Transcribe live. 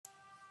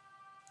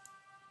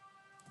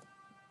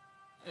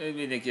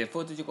Mindenkinek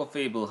folytatjuk a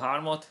Fable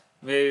 3-at.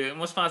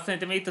 Most már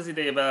szerintem itt az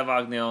ideje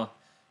belevágni a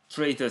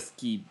Traitors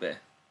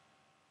Keep-be.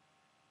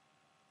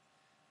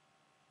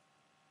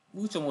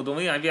 Úgy módon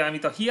olyan világ,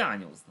 mint a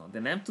hiányozna, de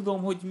nem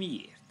tudom, hogy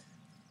miért.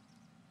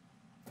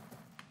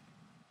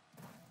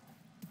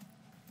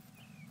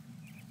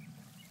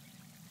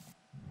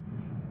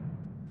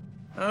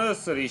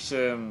 Először is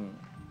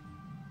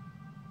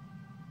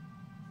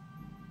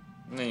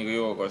menjünk a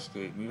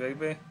jogoskönyv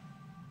művekbe.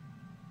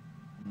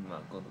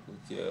 Már gondolok,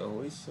 hogy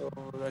hol is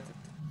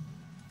lehetett.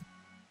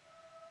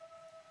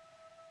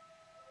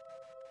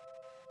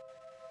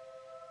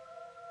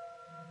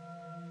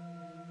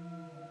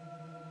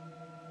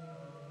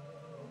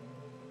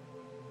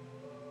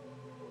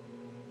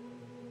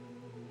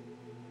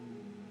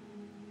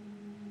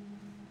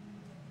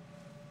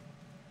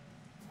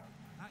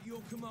 At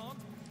your command.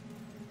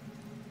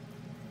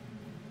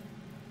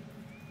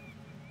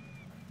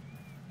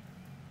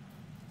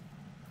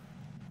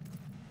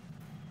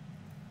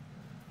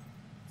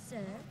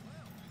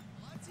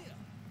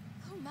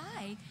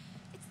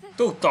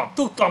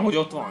 Tudtam, hogy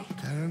ott van.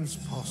 Terence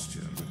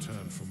Posture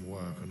returned from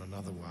work on an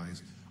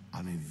otherwise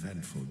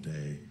uneventful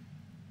day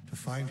to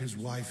find his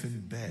wife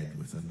in bed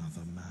with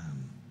another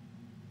man.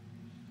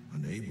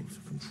 Unable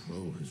to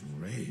control his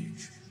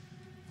rage,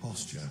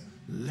 Posture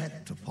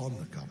leapt upon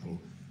the couple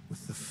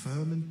with the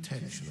firm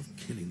intention of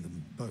killing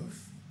them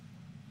both.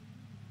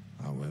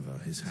 However,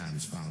 his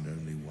hands found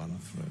only one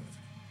throat.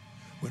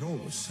 When all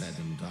was said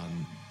and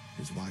done,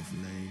 his wife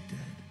lay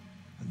dead,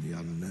 and the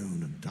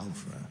unknown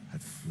adulterer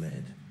had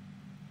fled.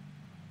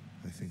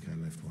 I think I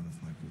left one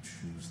of my good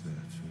shoes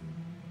there, too.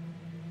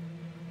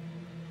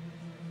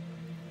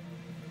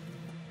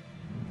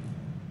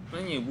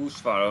 Menjünk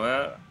buszfára,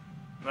 mert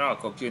rá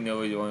akarok jönni,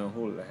 hogy olyan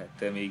hol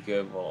lehet-e még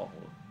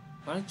valahol.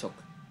 Várj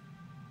csak.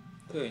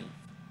 Könyv.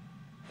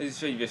 Ez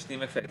is egyesnél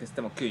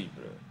megfelelkeztem a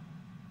könyvről.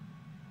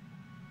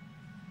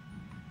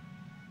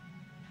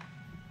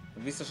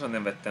 Biztosan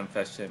nem vettem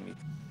fel semmit.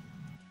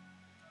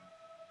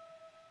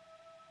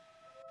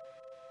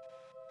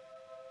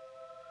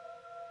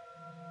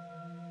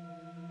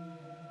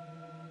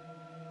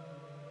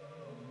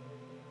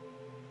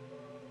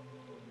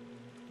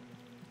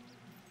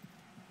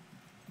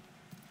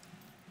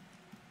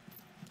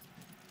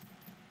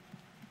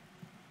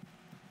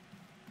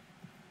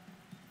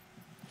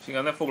 És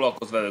igen, ne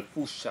foglalkozz velük,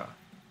 fussál!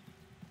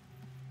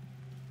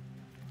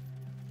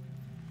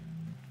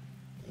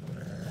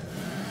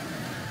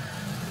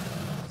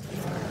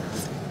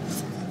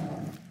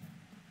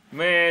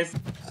 Mész!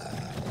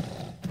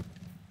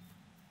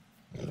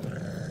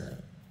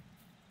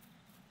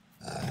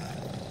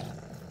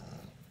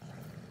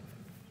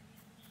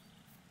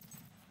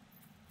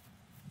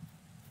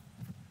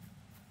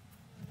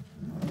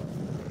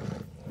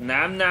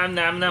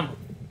 Nem!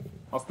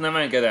 Azt nem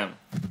engedem!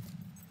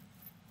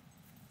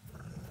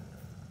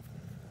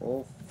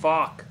 Oh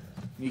fuck!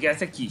 Még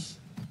ezek is?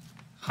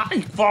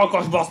 Hány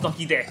falkas basznak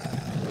ide?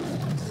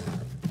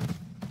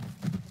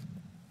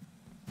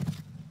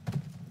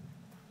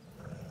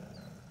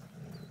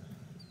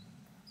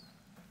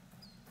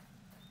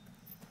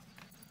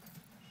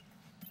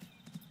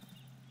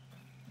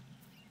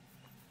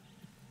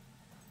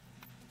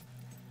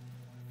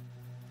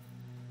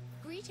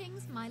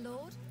 Greetings, my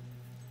lord.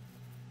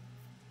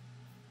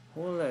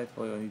 Hol lehet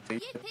vajon itt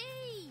egy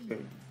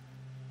könyv?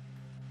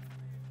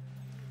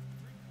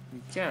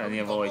 Itt kell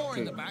lennie valahogy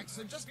könyv.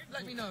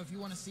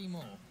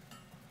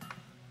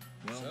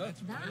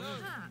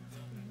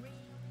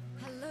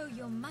 Hello,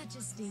 your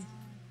majesty.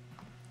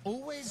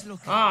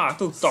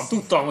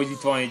 Tudtam, hogy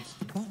itt van egy...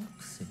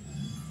 Boxing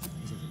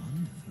is a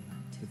wonderful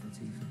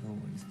activity for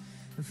boys.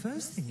 The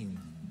first thing you need,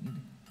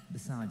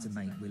 besides a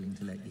mate willing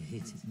to let you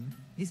hit him,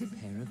 is a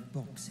pair of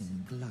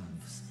boxing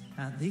gloves.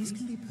 These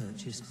can be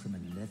purchased from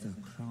a leather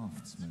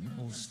craftsman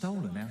or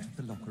stolen out of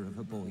the locker of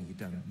a boy you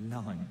don't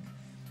like.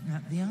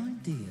 The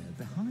idea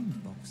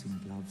behind boxing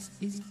gloves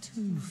is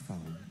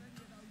twofold: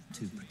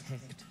 to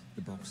protect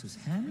the boxer's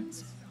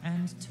hands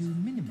and to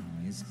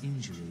minimize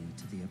injury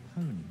to the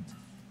opponent.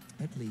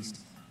 At least,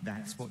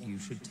 that's what you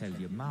should tell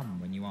your mum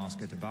when you ask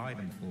her to buy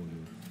them for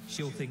you.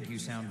 She'll think you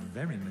sound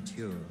very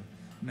mature.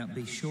 Now,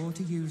 be sure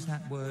to use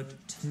that word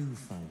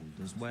twofold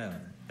as well.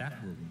 That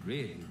will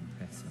really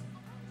impress her.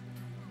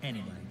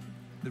 Anyway,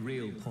 the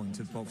real point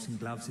of boxing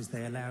gloves is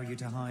they allow you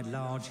to hide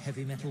large,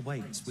 heavy metal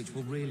weights, which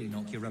will really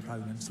knock your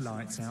opponent's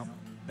lights out.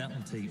 That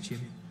will teach him.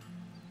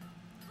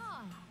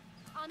 Hi,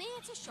 I'm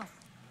here to shop.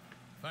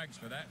 Thanks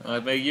for that.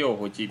 Hát még jó,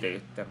 hogy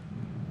idejöttem.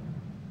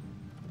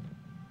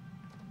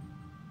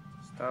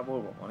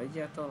 Táborban van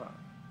egyáltalán?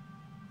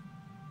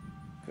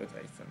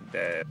 Kötelezem,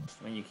 de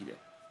most menjünk ide.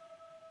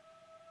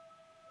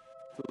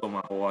 Tudom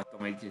már, hol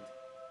hagytam egyet.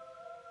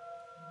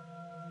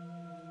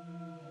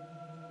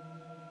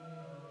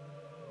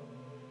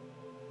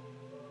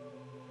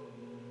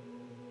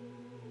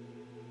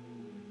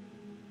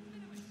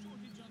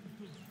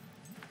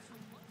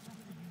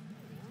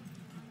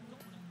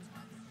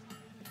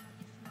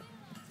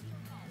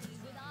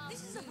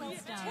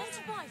 Want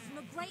to buy from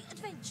a great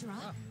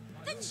adventurer?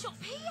 Then shop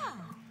here.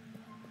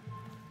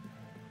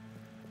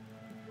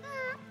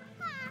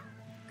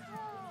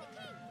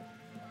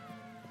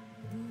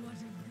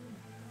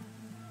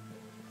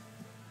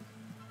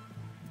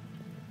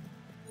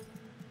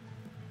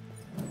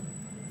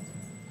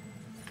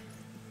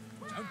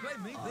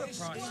 blame me for the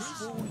prices.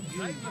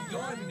 Thank you for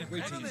driving a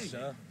Greetings,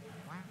 sir.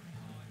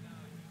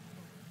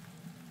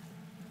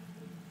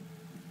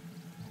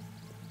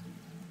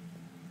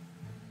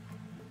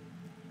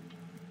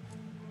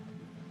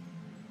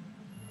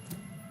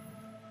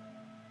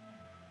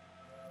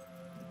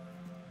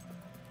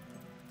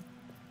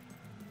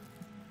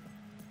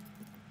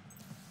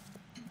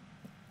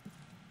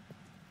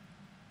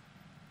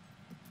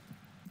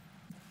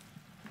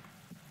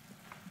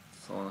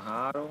 Szóval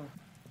 3.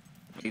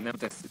 Még nem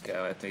tesszük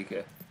el, mert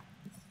még...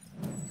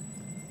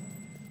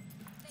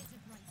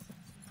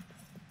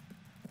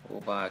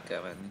 Hová el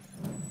kell menni.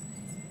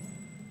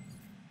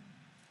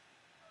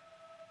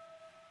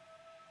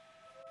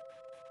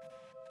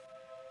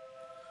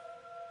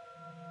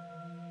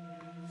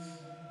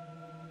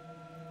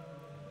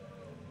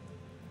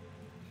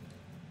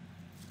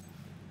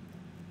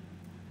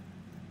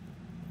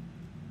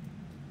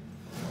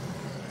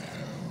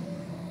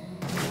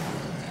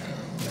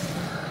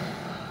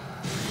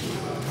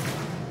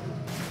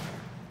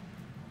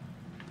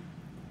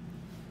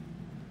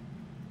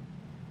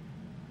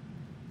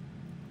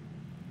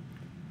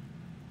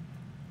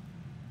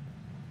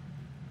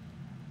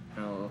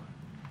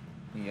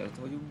 Mindjárt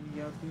vagyunk,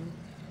 mindjárt vagyunk.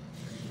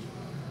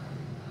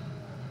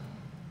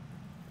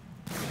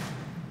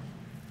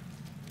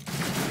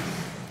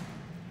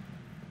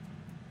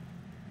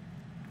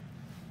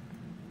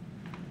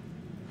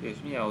 És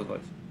milyen ott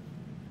vagy?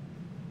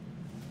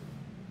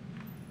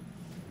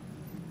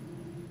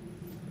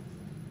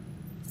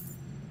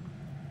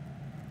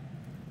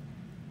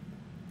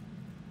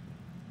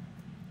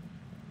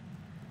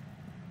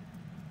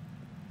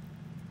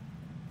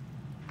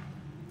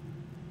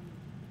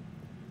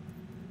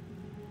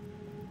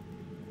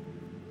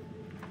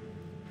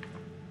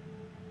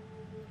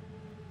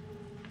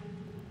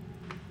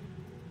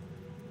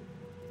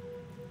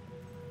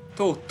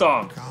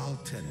 Tudtam! Carl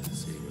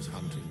Tendency was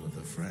hunting with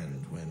a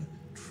friend when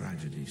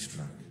tragedy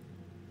struck.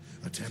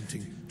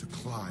 Attempting to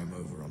climb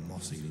over a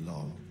mossy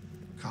log,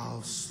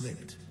 Carl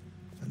slipped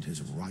and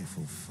his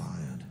rifle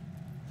fired,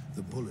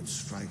 the bullet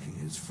striking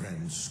his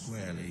friend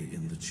squarely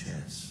in the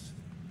chest.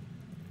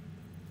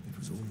 It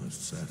was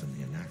almost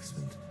certainly an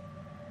accident,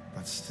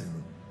 but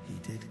still, he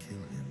did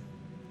kill him.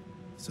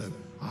 So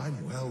I'm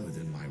well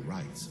within my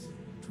rights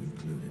to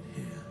include it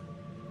here.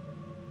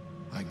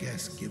 I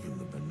guess, given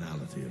the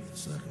banality of the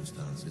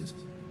circumstances,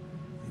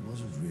 he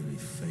wasn't really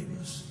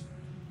famous.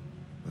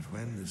 But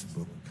when this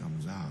book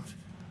comes out,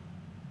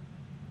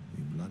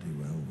 we bloody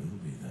well will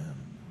be them.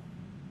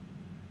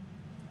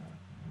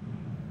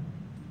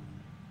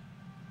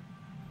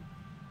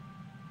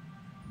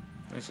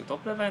 És a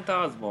Top Levent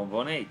házban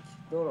van egy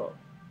dolog.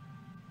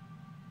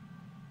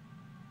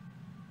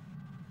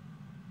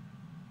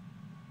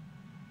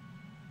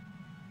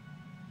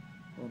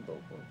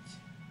 Gondolkodj.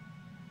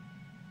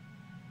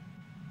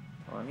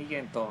 Talán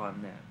igen, talán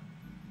nem.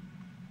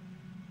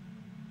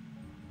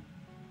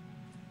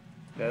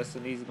 De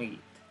először nézzük meg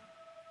itt.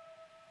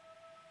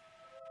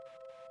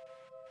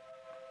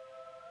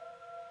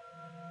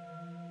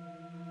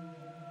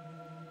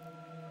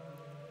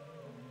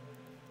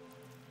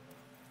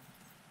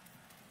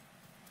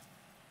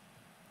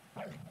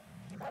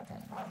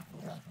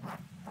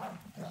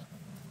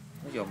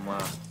 Ugyan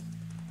már.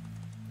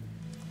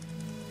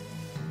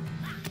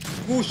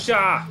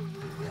 Fussá!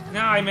 Ne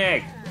állj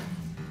meg!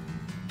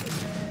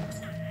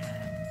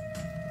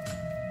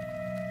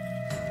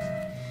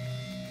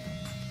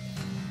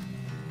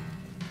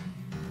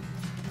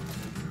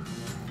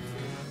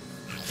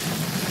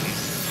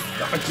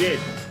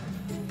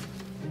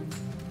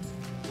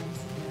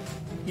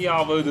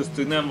 Hiába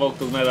üdöztük, nem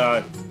fogtuk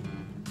megállni.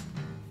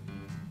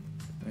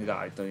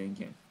 Megállítani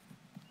inkább.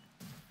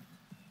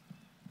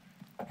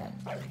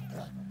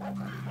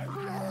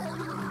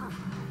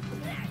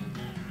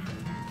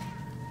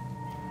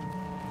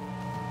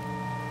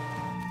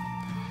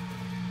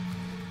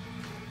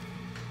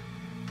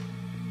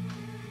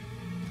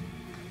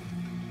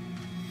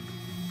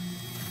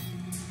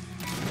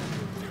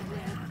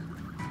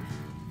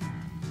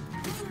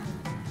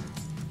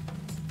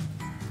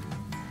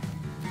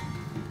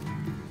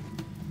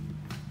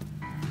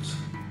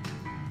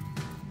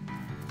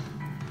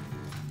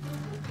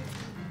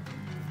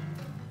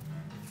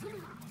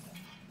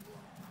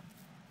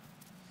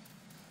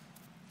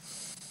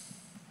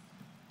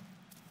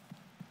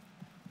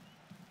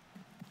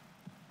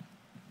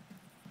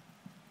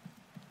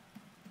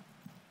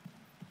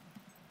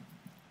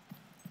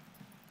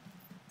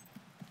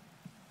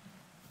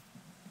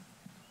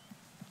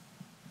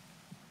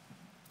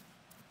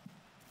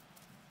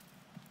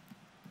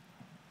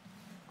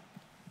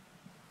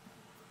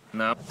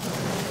 Nem.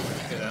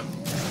 Kérem.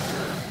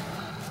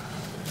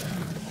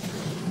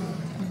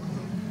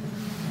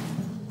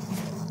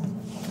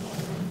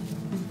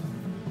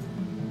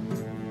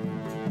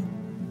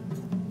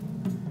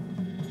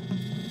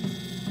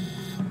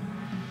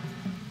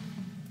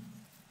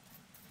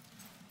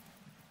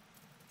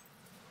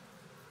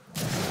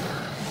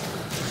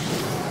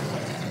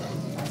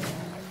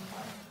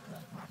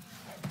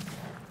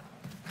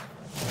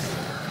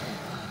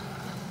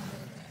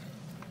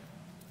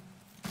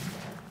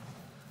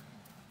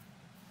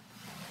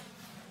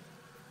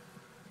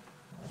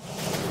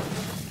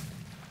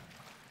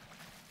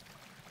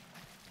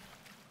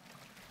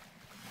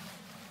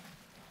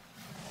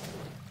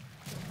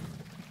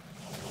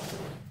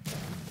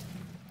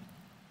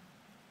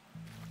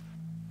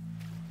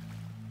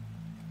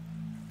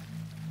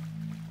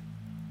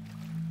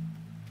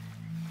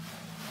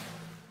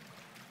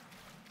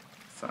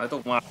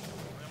 Álltok már!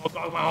 Nem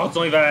akarok már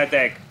harcolni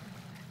veletek!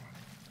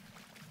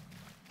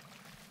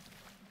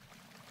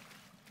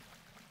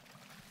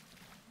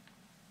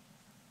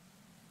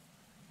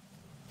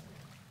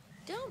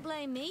 Don't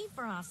blame me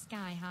for our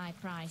sky-high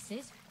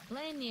prices.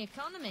 Blame the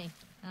economy.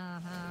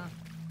 Uh-huh.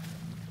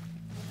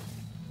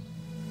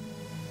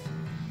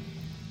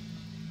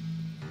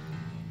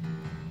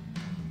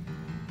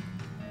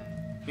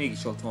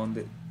 Mégis ott van,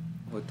 de...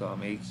 Hogy talán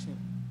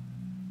mégsem.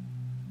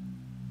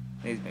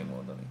 Nézd meg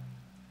mondani.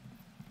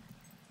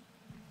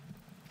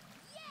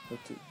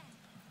 Hogy...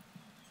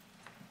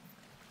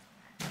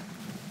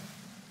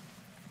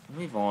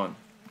 Mi van?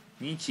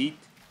 Nincs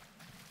itt?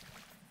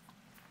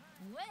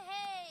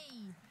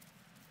 Way!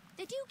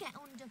 They do get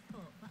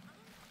underfoot, but I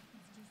think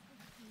it's just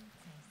the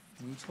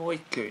cutest. Nincs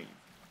hogy könyv.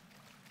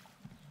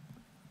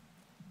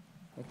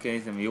 Meg kell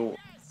néznem, jó.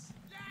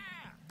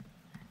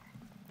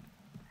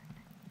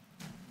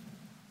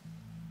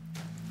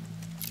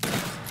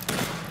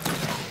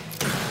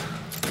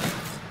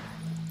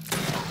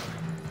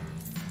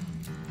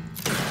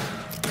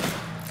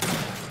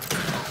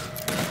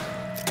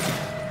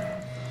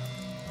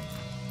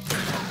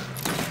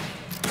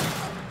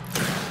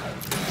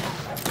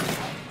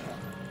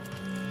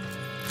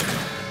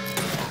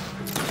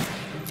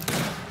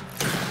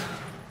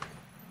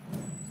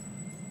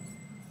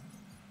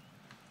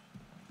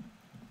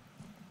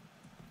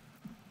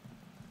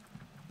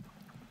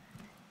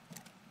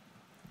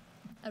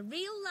 A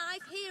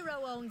real-life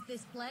hero owns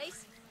this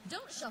place.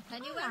 Don't shop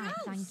anywhere All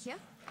right, else. thank you.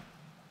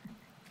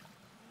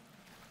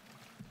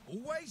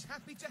 Always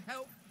happy to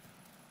help.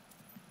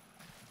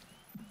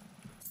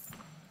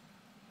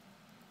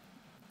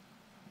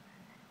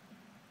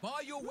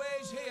 Buy your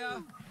wares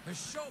here. A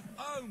shop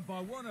owned by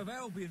one of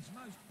Albion's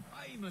most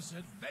famous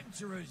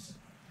adventurers.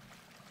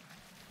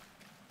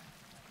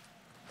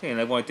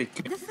 Tényleg van itt egy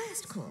könyv. The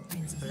first core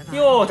principle of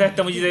Jó, our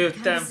tettem, hogy ide can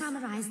jöttem. be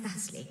summarized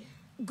thusly.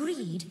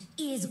 Greed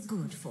is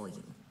good for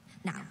you.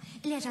 Now,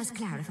 let us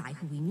clarify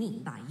who we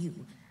mean by you.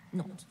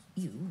 Not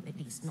you, at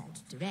least not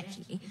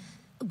directly.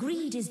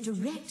 Greed is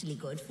directly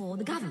good for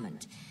the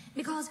government,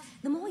 because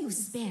the more you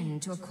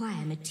spend to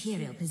acquire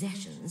material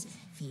possessions,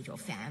 feed your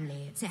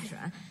family,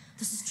 etc.,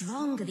 the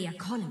stronger the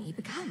economy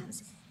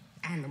becomes,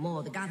 and the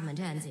more the government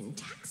earns in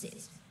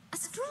taxes. A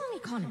strong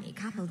economy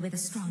coupled with a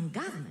strong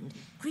government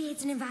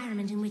creates an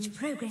environment in which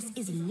progress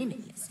is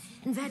limitless,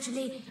 and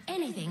virtually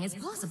anything is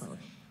possible.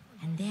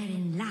 And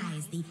therein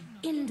lies the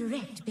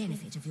indirect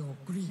benefit of your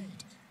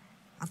greed.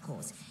 Of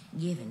course,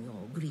 given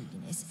your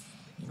greediness,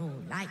 in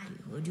all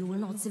likelihood you will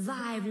not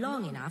survive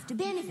long enough to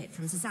benefit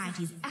from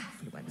society's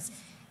affluence,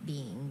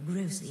 being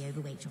grossly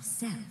overweight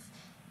yourself.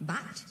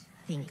 But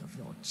think of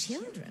your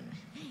children.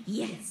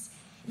 Yes,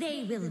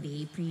 they will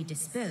be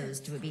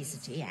predisposed to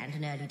obesity and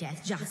an early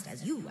death just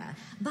as you were,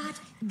 but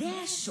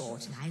their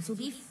short lives will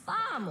be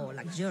far more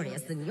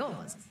luxurious than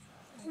yours.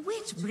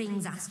 Which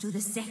brings us to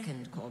the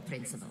second core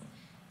principle.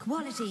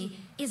 Quality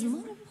is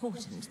more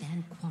important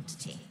than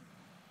quantity.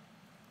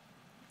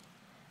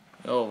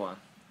 Jó van.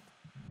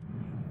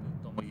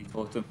 Tudom, hogy itt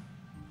voltam.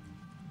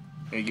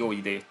 Még jó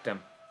ide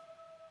jöttem.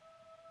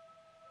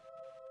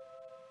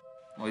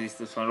 Vagy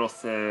biztosan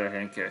rossz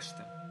helyen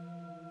kerestem.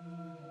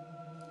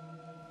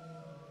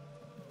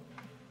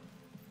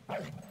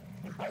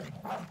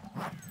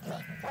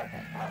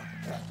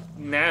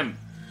 Nem!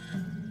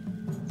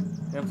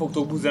 Nem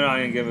fogtok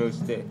buzerálni engem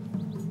ősté.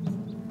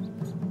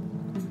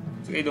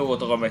 Csak egy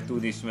dolgot akar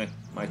megtudni is, mert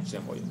már itt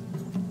sem vagyok.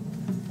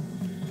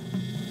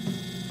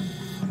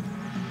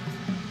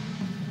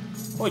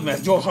 Hogy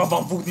mert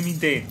gyorsabban futni,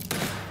 mint én?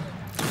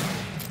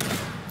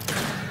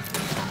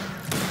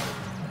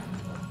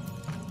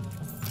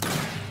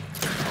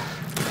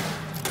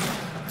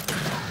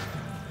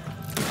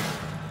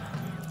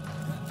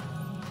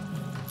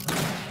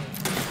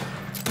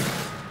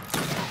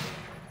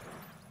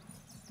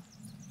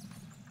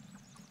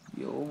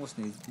 Jó, most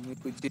nézzük meg,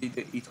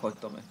 hogy itt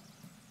hagytam-e.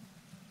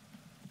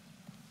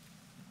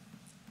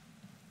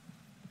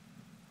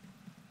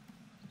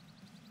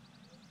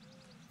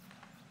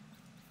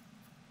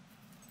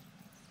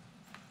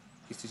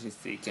 Biztos, hogy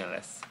széken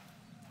lesz.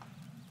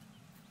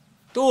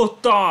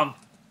 Tudtam!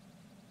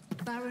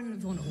 Baron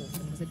von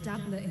Orphan was a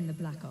dabbler in the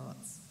black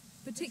arts,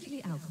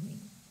 particularly alchemy.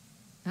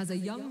 As a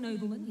young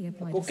nobleman, he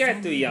applied Akkor a sample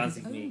kettő of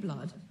hiányzik his own még.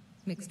 blood,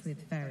 mixed with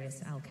various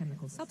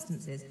alchemical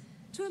substances,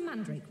 to a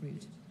mandrake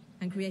root,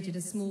 and created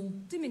a small,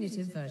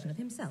 diminutive version of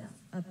himself,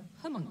 a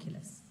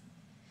homunculus.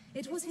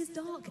 It was his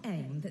dark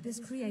aim that this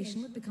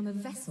creation would become a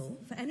vessel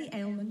for any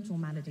ailment or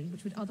malady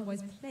which would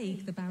otherwise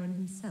plague the Baron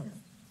himself.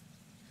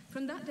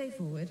 From that day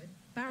forward,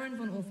 Baron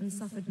von Orphan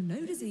suffered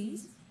no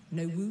disease,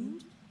 no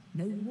wound,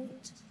 no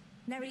wart,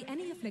 nary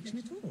any affliction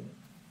at all.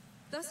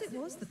 Thus it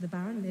was that the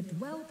Baron lived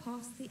well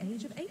past the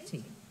age of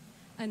 80,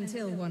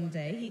 until one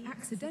day he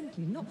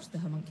accidentally knocked the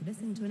homunculus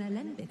into an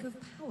alembic of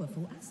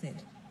powerful acid.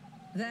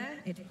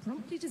 There it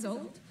promptly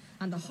dissolved,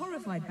 and the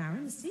horrified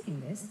Baron, seeing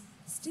this,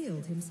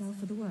 steeled himself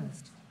for the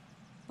worst,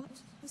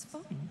 but was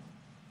fine.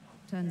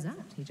 Turns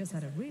out he just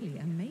had a really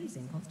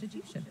amazing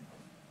constitution.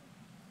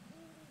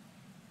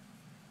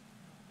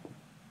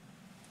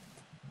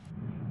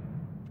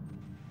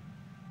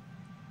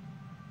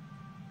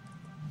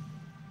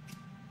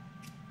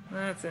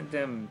 Hát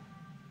szerintem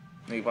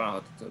még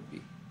válhat a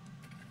többi.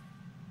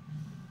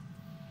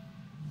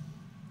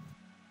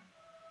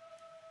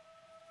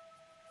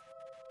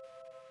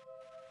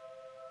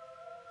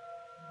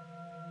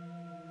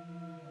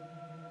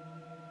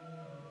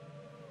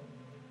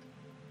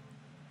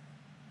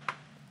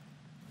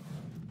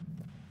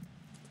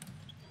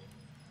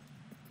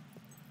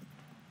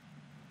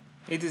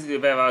 Itt az idő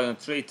bevágni a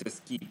Traitors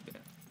Keep-be.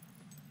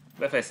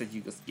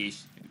 Befejezhetjük azt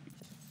később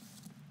is.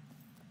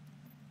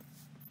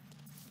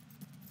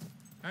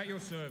 At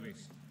your service.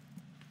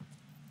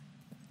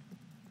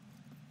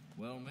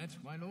 Well met,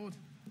 my lord.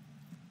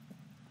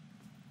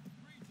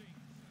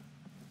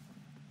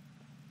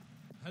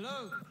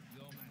 Hello,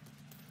 Your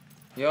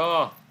Majesty.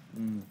 Ja!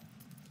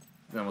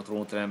 Nem a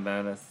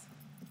trónteremben lesz.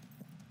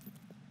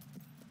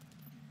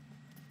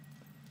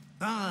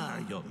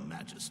 Ah, Your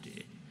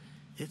Majesty.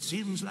 It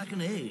seems like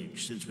an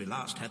age since we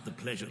last had the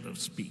pleasure of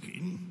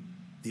speaking.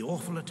 The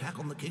awful attack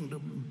on the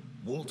kingdom,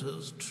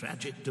 Walter's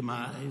tragic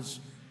demise.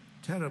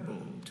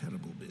 Terrible,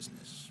 terrible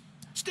business.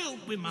 Still,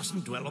 we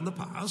mustn't dwell on the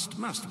past,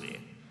 must we?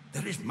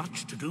 There is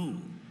much to do.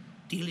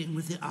 Dealing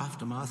with the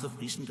aftermath of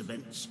recent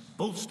events,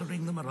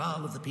 bolstering the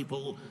morale of the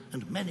people,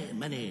 and many,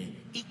 many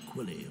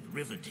equally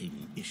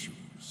riveting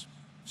issues.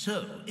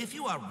 So, if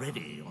you are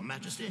ready, Your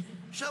Majesty,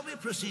 shall we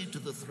proceed to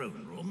the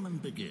throne room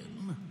and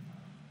begin?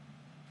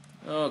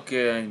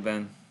 Oké,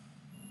 rendben.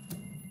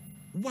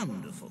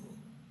 Wonderful.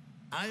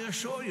 I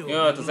assure you,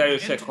 Ja, az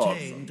erősek harca.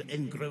 entertained,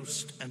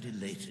 engrossed, and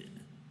elated.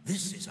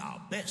 This is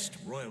our best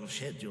royal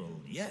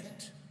schedule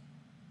yet.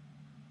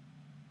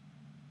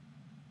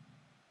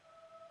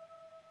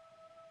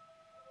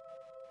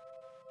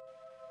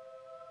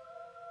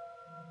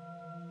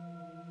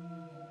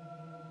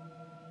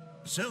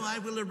 So I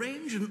will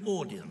arrange an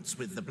audience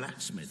with the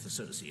Blacksmith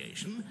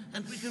Association,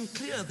 and we can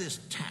clear this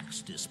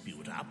tax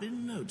dispute up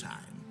in no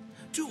time.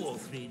 2 or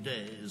 3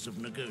 days of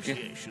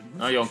negotiation.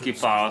 Nagyon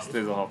kifáraszt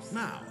ez a habsz.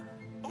 Now,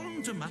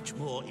 on to much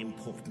more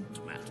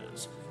important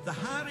matters. The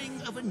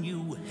hiring of a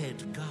new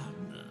head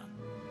gardener.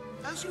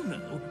 As you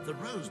know, the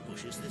rose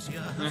bushes this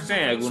year have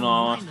suffered some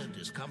minor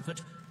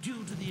discomfort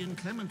due to the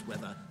inclement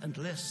weather and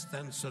less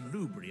than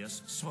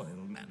salubrious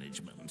soil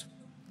management.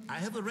 I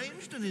have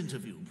arranged an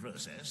interview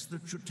process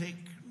that should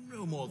take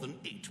no more than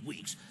 8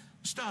 weeks,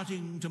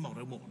 starting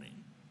tomorrow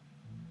morning.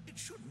 It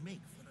should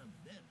make for a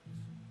very...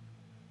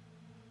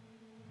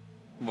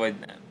 Vagy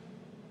nem.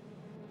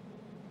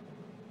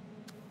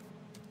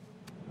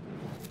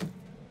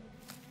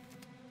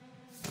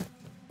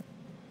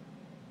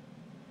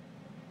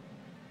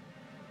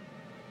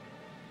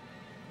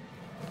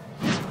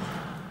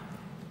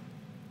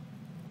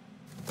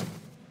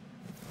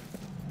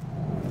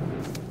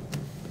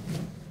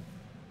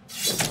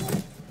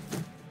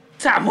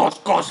 Te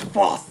mocskos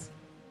fasz!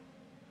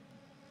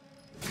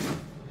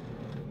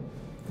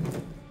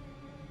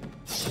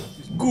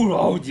 Kurva,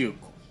 hogy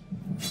gyilkos!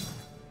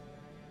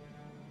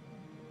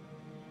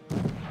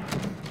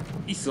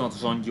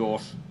 Iszonyatosan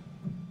gyors.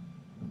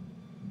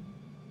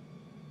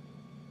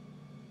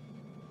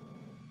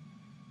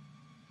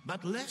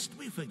 But lest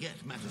we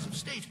forget matters of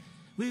state,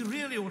 we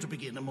really ought to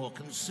begin a more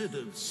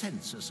considered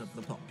census of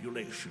the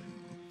population.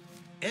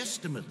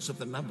 Estimates of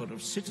the number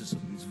of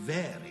citizens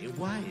vary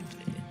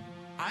widely.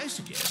 I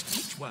suggest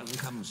each one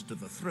comes to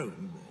the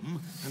throne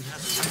room and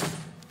has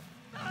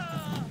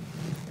a...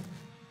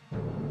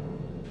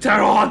 Te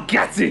rohadt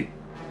geci!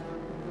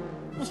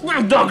 Most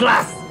nem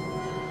Douglas!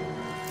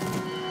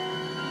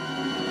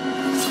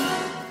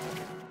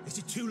 Is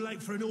it too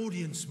late for an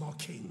audience, my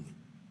king?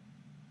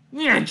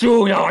 Milyen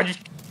csúnya vagy!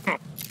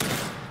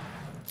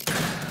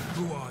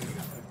 Who are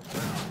you?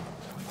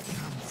 I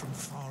come from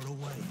far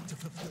away to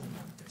fulfill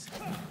orders.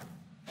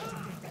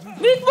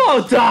 Mit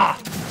mondtál?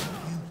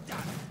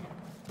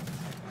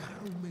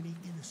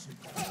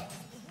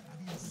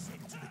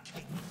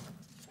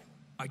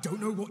 I don't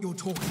know what you're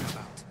talking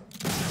about.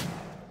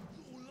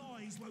 Your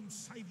lies won't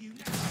save you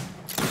now.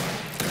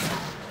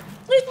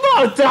 Mit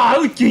mondtál?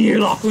 Úgy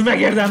kinyílak, hogy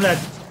megérdemled.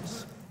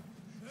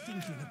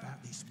 Thinking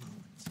about this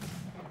moment.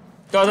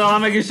 Tudom,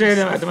 meg is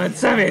érdemeltem, mert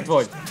szemét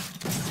vagy.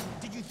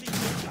 Did you think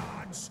your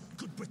guards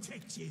could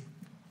protect you? I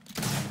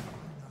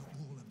know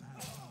all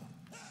about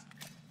guards.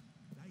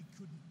 They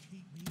couldn't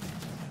keep me in,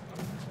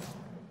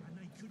 and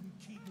they couldn't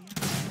keep me out.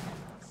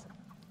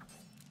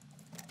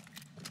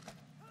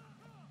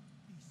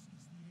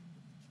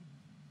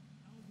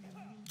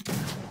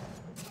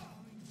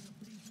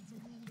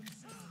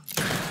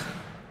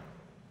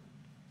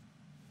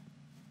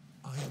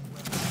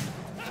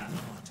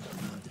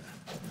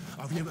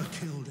 I've never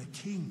killed a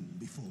king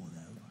before,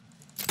 though.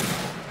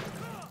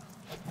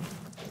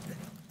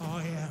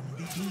 I am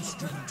the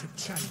instrument of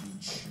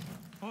change.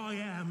 I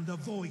am the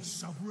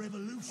voice of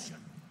revolution.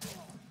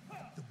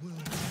 The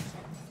world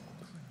doesn't need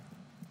the crown.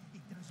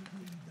 It doesn't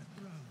need the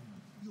throne.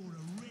 You're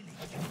a relic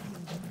of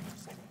your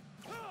majesty.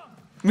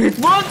 Mit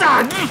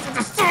mondtál? Mit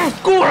a szó,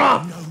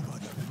 kurva!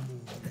 Nobody ever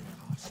mourned an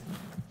arson.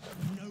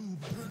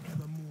 Nobody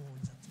ever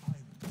mourns a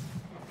tyrant.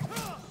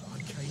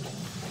 I came,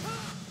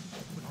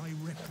 but I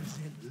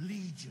represent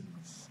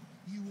legions.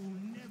 You will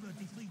never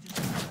defeat a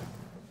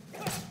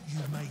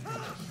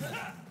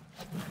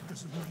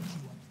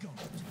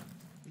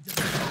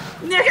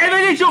Neked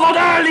még nincs jogod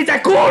ölni,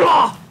 te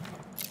kurva!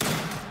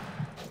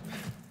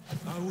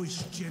 I wish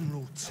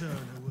General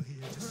Turner were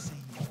here to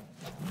see you.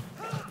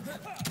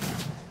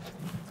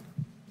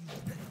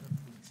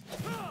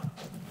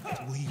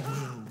 We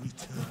will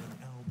return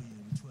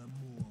Albion to a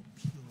more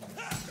pure.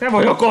 Te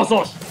vagy a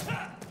koszos!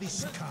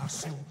 This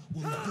castle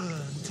will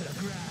burn to the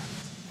ground.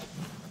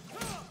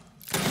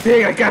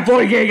 Téged kell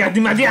porig égetni,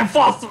 mert ilyen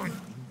fasz vagy!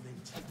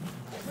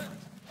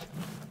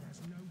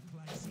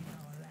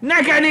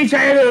 Neked nincs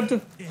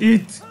helyed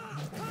itt!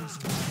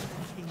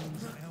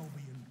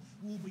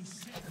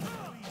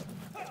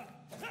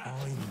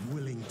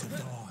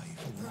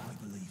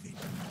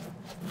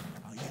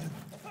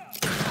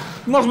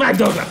 Most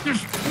megdöglek!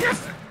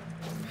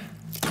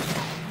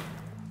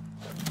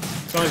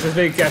 Sajnos ezt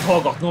végig kell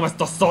hallgatnom,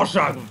 ezt a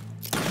szarságot!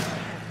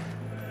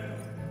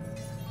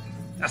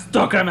 Ezt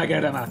tökre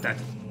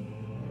megérdemelted!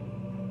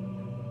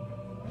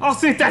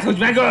 Azt hitted, hogy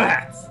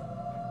megölhetsz!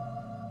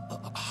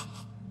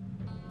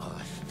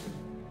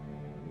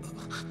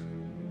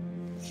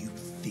 You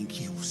think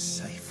you're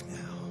safe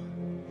now?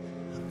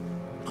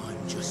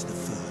 I'm just the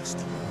first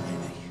of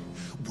many.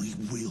 We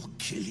will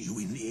kill you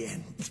in the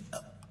end.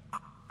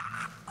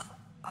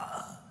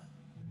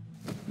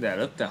 De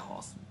előtte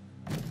hasz.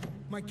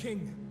 My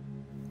king.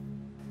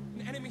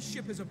 An enemy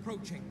ship is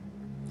approaching.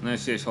 Na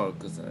és hal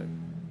közel.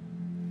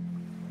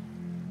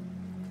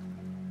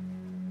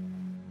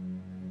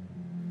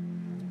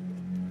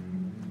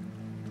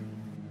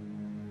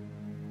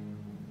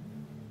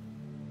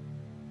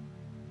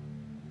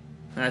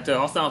 Hát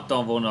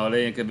használhattam volna a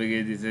lényeket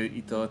még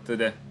italt,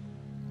 de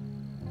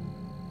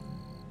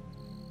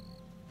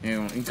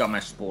én inkább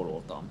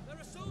megspóroltam.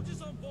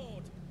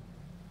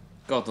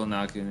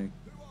 Katonák jönnek.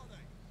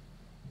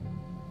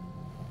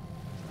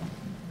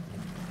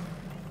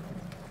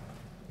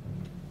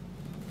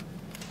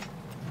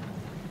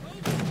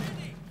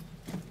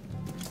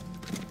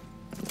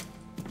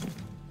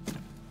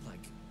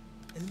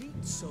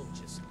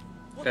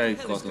 What the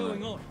hell is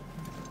going on?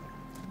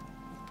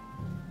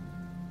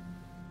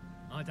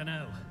 I don't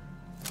know,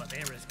 but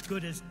they're as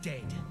good as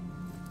dead.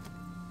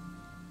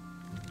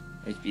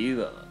 Egy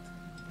pillanat.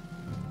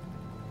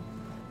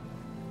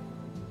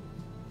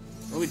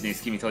 Úgy néz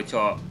ki,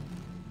 mintha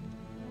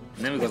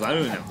nem igazán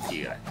ülnem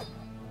kiére.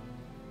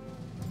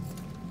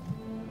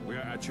 We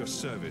are at your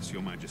service,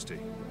 Your Majesty.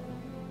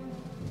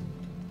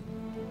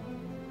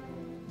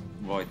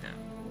 Vagy nem.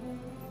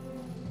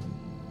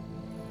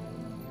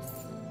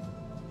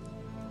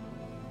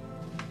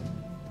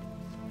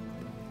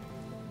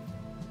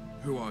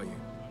 Who are you?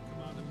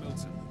 Commander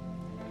Milton.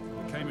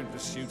 We came in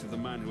pursuit of the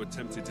man who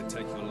attempted to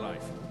take your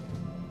life.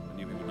 I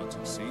knew he would not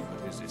succeed,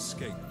 but his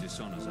escape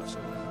dishonors us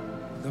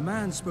all. The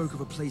man spoke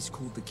of a place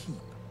called the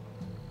Keep.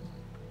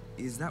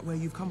 Is that where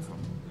you've come from?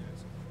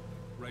 Yes.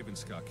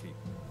 Ravenscar Keep.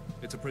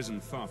 It's a prison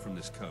far from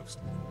this coast,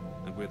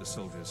 and we're the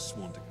soldiers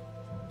sworn to go.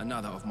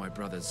 Another of my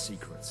brother's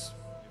secrets.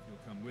 If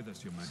you'll come with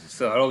us, Your Majesty.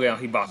 Szóval olyan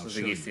hibás az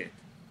egészét.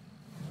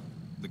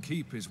 The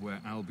Keep is where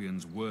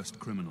Albion's worst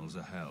criminals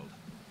are held.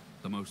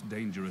 The most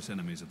dangerous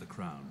enemies of the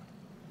crown.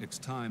 It's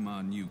time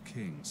our new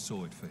king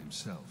saw it for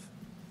himself.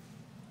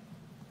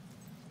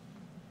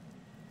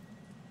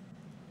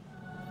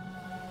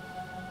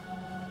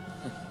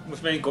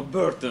 Most menjünk a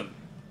börtön.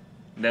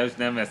 De most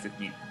nem veszik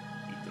mit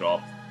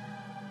rab.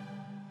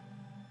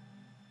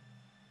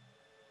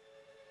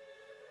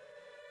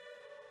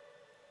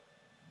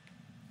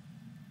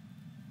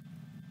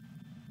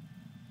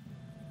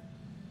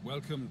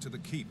 Welcome to the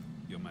Keep,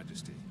 Your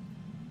Majesty.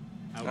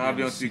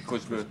 Albion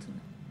titkos börtön.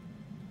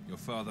 Your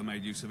father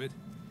made use of it.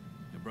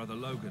 Your brother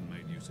Logan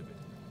made use of it.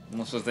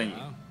 Most az enyém.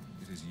 Now,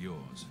 it is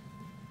yours.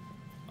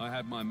 I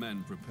had my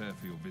men prepare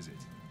for your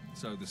visit,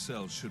 so the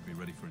cells should be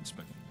ready for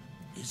inspection.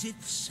 Is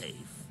it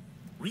safe?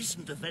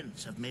 Recent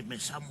events have made me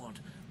somewhat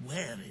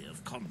wary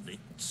of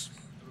convicts.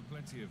 There are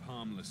plenty of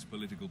harmless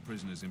political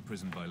prisoners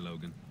imprisoned by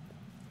Logan.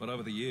 But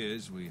over the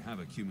years, we have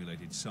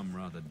accumulated some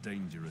rather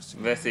dangerous...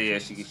 And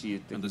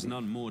there's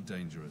none more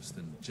dangerous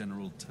than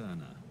General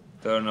Turner.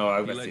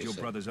 He led your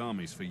brother's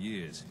armies for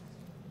years,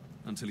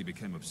 until he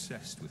became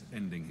obsessed with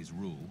ending his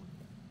rule,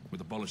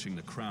 with abolishing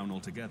the crown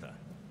altogether.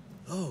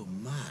 Oh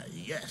my,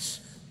 yes.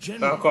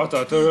 General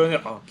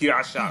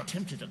Turner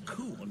attempted a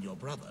coup on your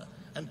brother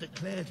and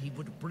declared he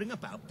would bring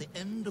about the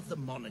end of the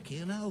monarchy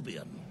in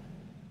Albion.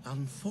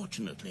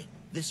 Unfortunately,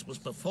 this was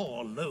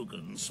before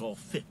Logan saw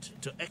fit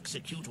to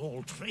execute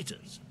all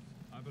traitors.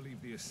 I believe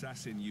the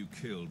assassin you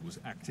killed was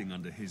acting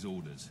under his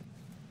orders.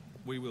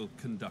 We will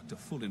conduct a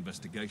full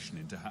investigation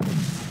into how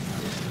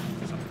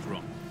something's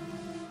wrong.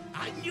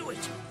 I knew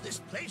it. This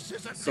place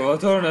is a Szóval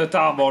Turner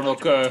tábornok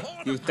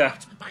küldte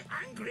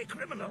angry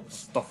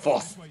criminals. a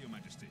fasz.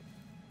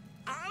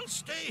 I'll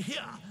stay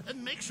here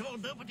and make sure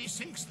nobody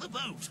sinks the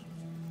boat.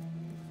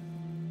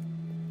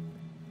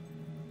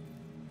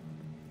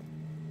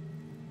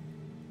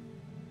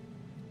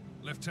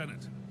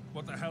 Lieutenant,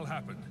 what the hell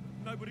happened?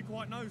 Nobody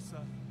quite knows,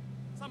 sir.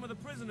 Some of the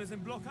prisoners in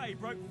Block A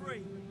broke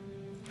free.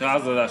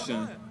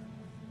 Lázadásunk.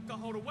 Got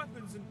hold of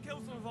weapons and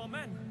killed some of our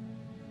men.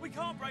 We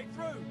can't break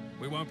through.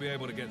 We won't be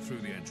able to get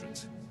through the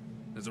entrance.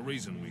 There's a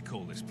reason we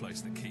call this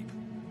place the Keep.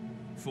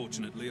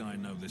 Fortunately, I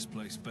know this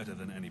place better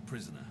than any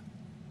prisoner.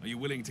 Are you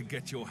willing to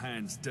get your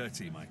hands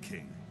dirty, my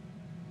king?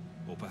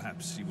 Or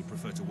perhaps you would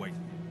prefer to wait?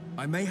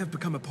 I may have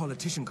become a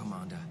politician,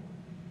 Commander,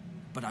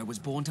 but I was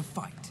born to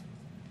fight.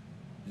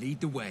 Lead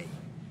the way.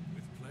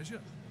 With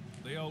pleasure.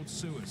 The old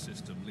sewer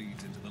system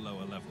leads into the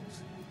lower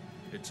levels.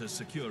 It's as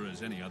secure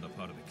as any other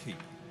part of the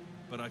Keep,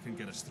 but I can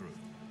get us through.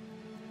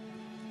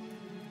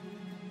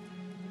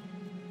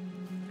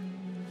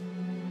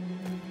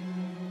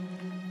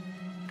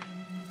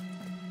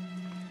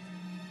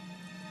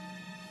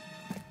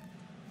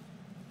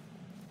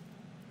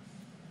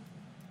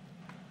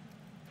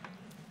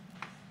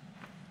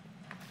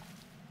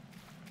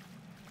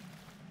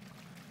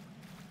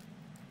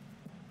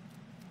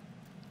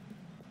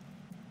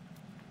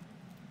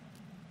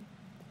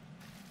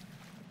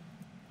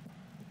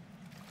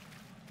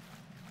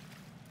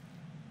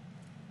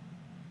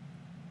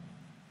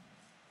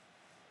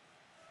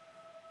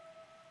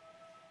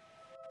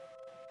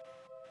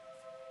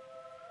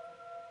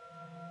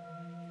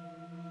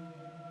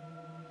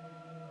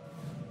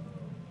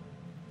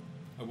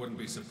 I wouldn't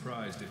be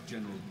surprised if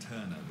General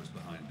Turner was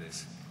behind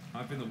this.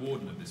 I've been the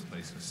warden of this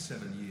place for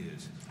 7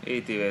 years.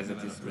 Never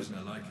had a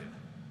prisoner like him.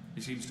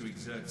 He seems to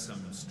exert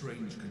some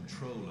strange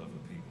control over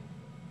people.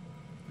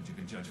 But you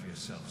can judge for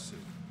yourself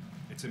soon.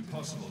 It's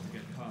impossible to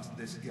get past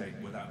this gate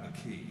without a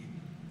key.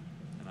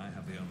 And I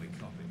have the only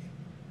copy.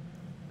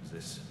 As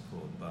this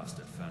poor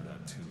bastard found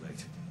out too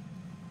late.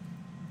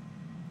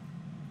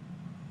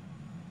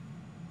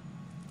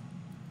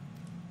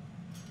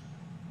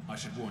 I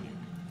should warn you.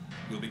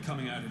 We'll be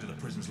coming out into the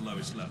prison's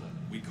lowest level.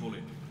 We call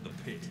it the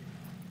pit.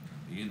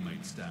 The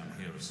inmates down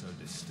here are so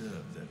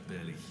disturbed they're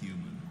barely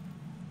human.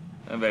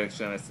 Emberek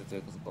sem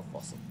vesztetők azok a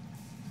faszok.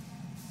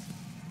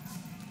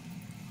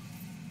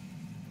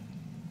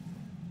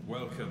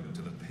 Welcome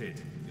to the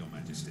pit, Your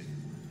Majesty.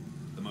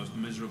 The most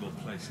miserable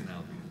place in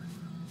Albion.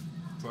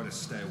 Try to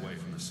stay away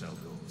from the cell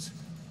doors.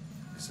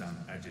 You sound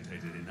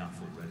agitated enough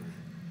already.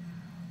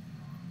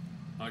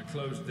 I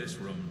closed this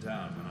room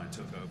down when I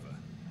took over.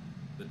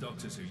 The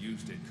doctors who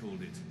used it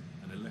called it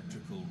an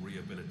electrical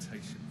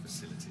rehabilitation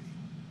facility.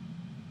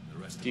 The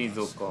rest of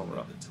us were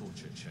in the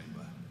torture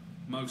chamber.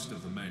 Most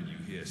of the men you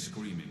hear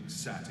screaming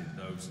sat in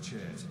those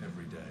chairs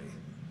every day.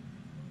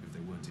 If they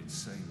weren't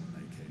insane when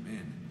they came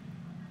in,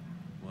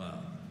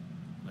 well,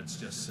 let's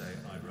just say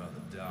I'd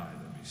rather die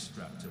than be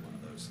strapped to one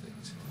of those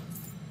things.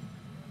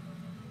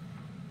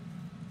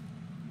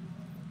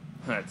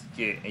 Hát,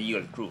 egy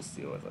igazi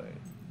crucio az a hely.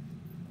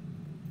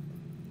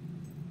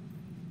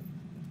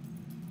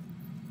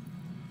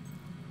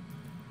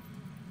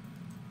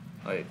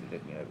 Ha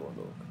értitek, mire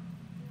gondolok.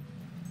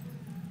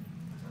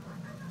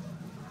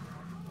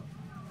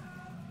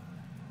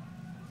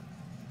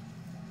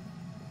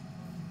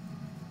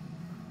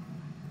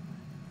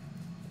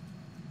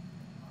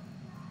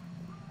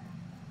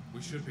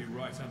 We should be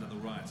right under the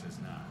rioters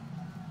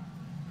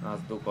now. Az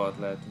dokat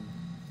lehetünk.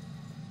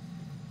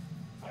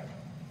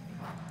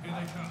 Here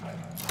they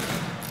come.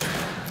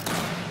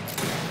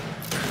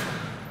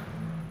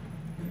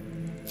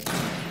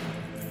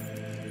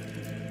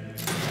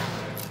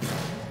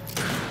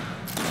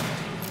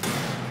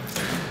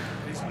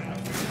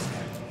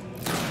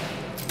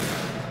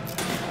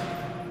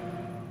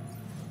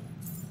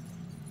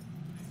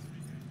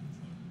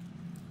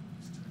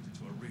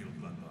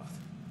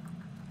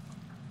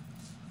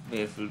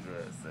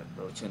 Mérföldről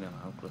szembe, hogyha nem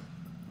állok le.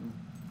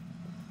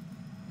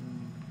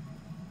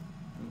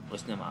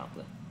 Most nem állok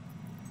le.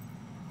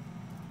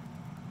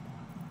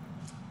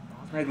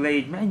 Meg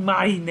légy, menj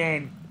már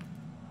innen!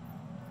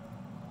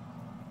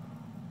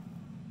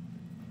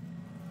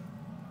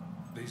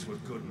 These were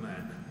good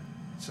men.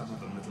 Some of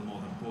them little more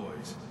than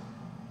boys.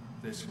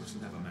 This was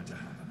never meant to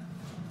happen.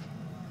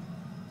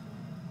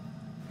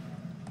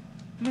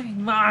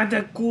 Menj már,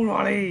 de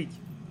kurva légy!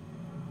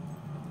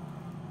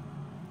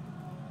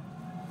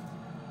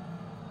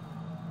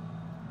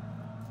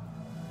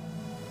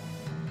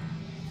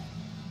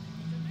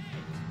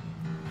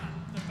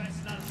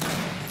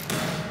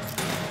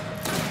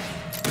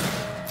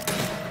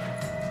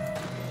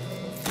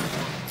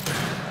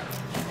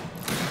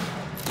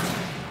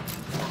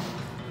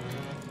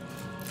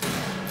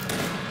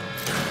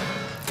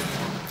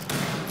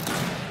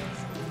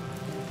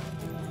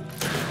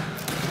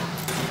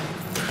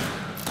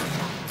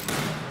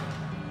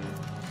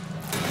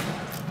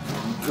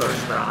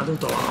 Kösd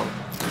utalám!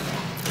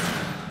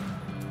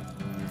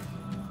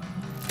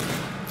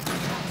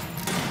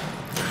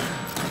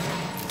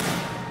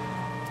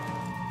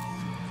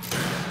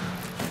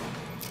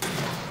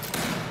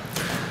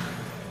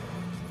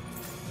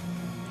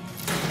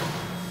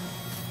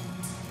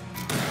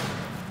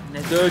 Ne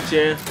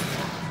töltsél!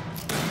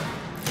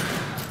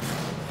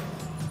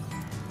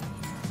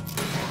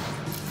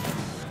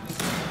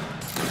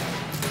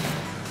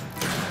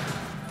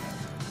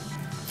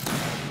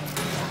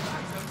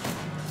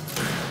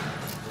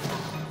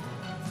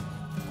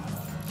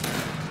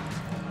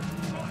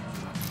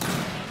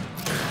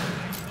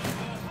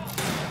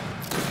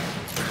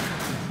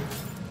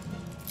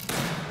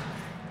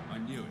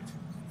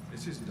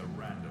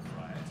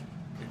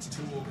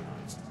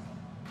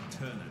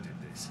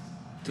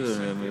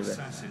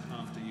 törölművel.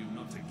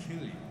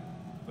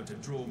 But to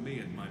draw me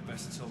and my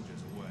best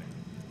soldiers away.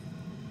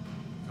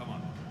 Come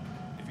on.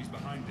 If he's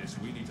behind this,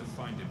 we need to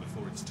find him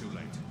before it's too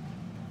late.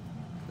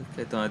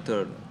 Kell talán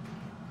törölni.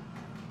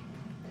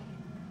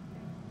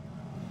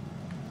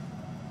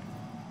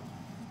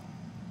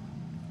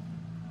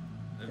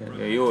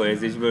 Jó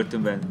érzés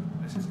börtönben.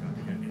 This is going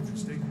to get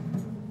interesting.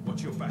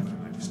 Watch your back, Your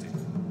Majesty.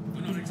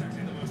 We're not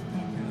exactly the most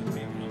popular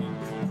people among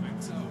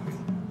convicts, are we?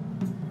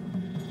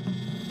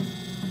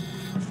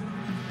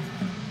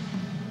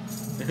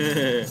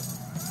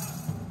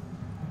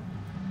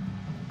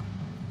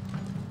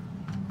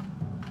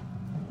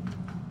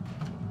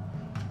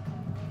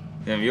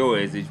 Nem jó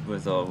érzés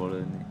bazalba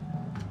lőni.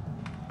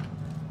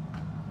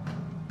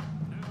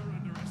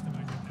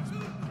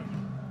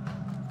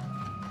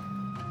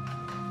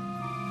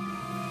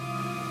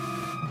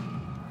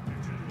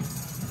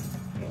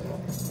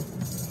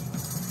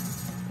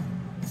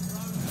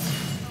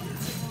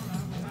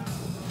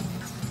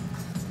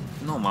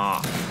 No ma.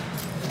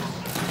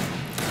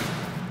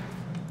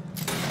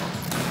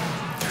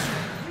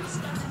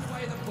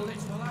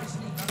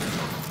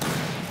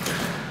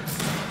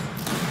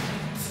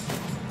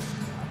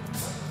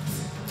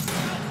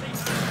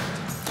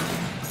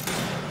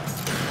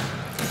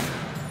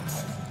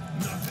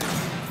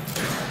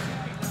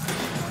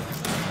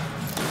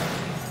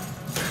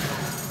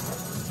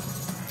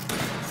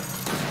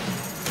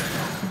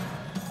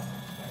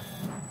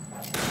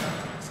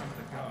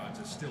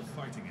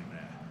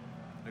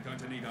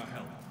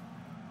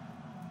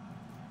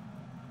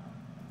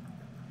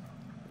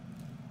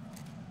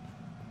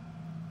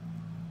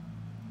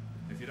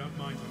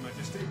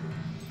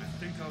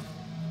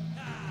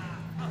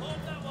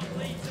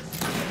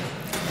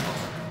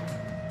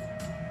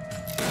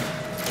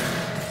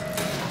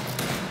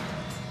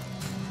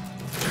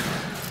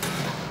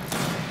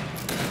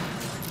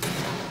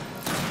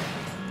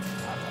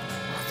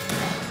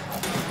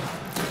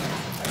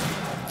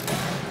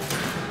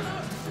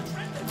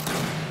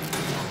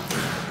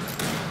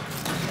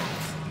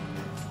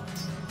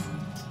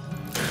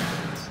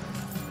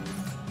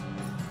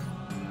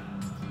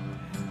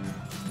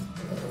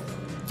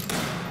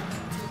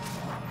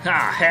 Ha,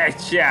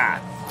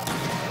 headshot!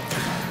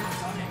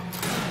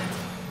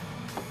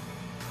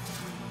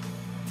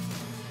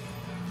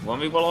 Van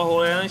még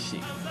valahol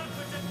ellenség?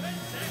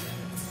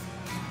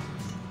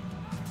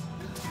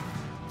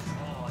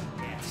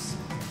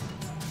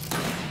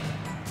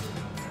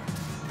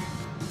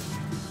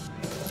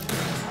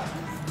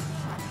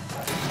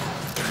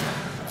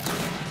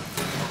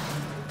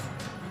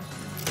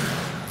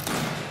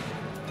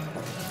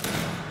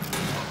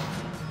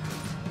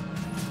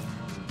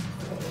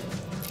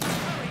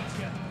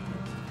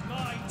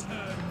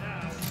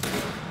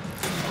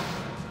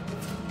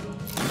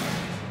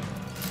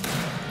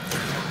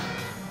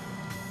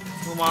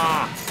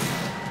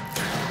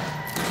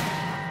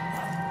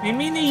 Még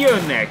mindig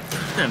jönnek?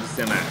 Nem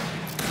hiszem el.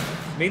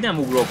 Még nem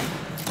ugrok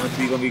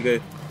addig,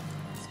 amíg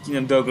ki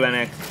nem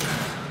döglenek.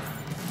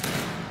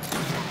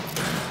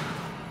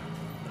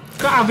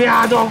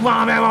 Kapjátok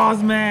már meg,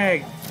 az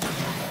meg!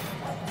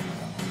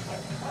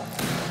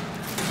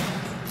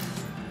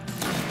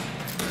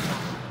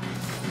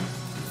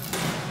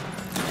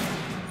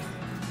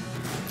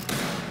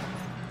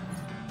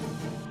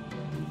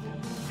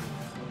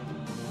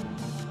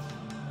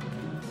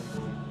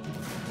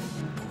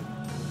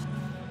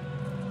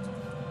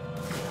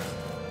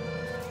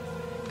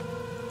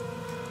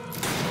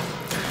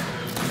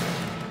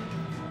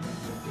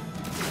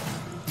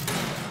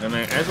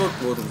 Ez ott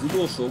volt az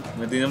utolsó,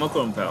 mert én nem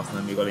akarom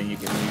felhasználni még a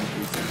lényegét,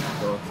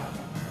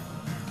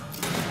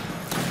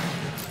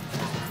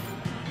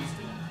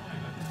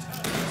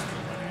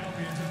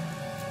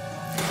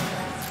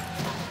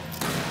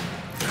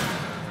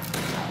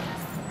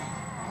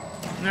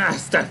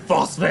 ezt te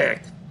fasz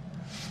meg!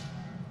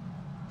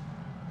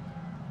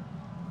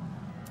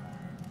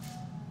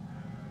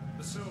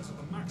 The cells of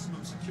the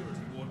maximum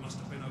security ward must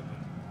have been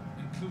opened,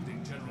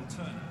 including General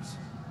Turner's.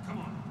 Come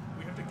on,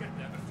 we have to get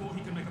there before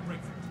he can make a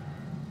break for it.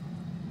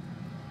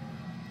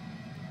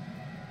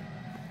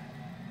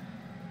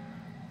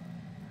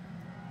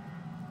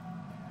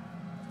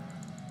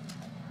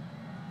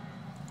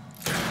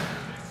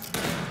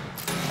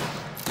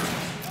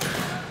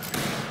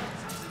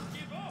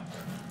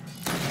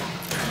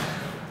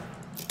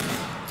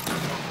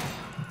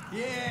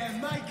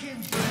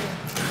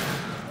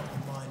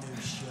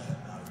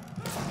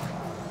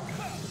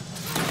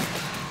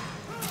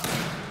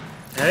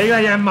 Elég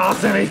legyen már a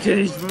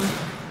személykézből!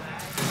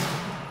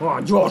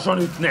 Olyan gyorsan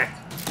ütnek!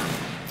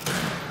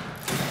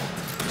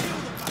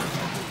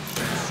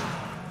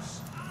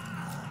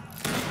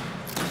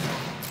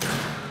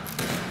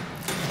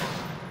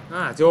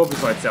 Hát jó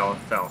bizony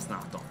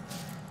felhasználtam.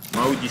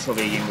 Ma úgyis a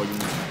végén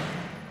vagyunk.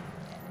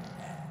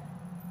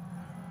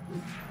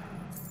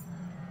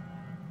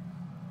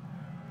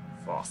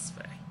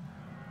 Faszfej.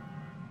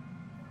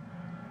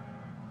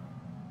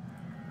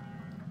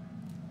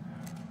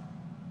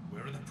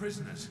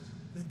 Prisoners?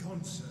 They're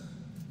gone, sir.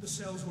 The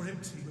cells were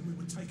empty when we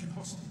were taken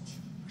hostage.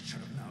 I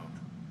should have known.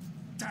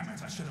 Damn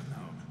it, I should have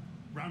known.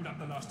 Round up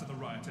the last of the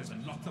rioters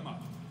and lock them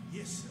up.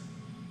 Yes, sir.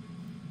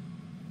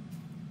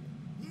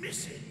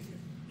 Missing!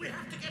 We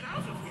have to get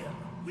out of here.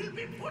 We'll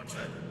be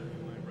butchered.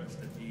 You may rest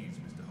at ease,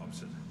 Mr.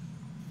 Hobson.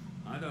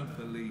 I don't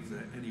believe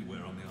they're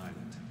anywhere on the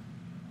island.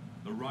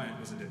 The riot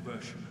was a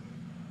diversion,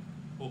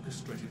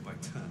 orchestrated by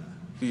Turner.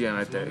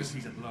 Figyelmet As long as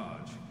he's at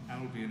large,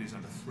 Albion is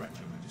under threat,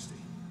 Your Majesty.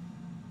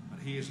 But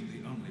he isn't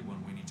the only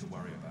one we need to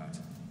worry about.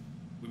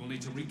 We will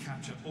need to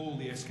recapture all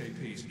the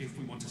escapees if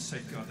we want to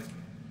safeguard the...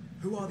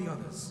 Who are the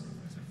others?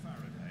 Professor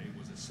Faraday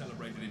was a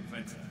celebrated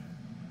inventor,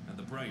 and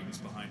the brains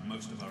behind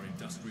most of our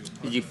industrial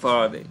Egyik progress.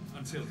 Faraday.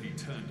 Until he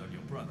turned on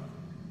your brother.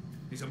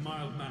 He's a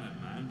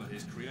mild-mannered man, but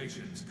his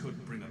creations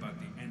could bring about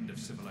the end of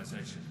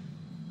civilization.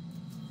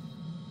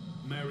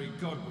 Mary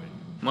Godwin.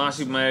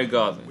 Másik Mary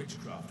Godwin.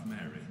 Witchcraft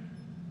Mary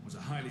was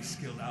a highly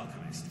skilled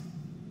alchemist,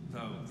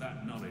 though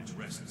that knowledge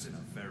rests in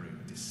a very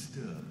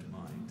disturbed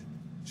mind.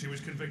 She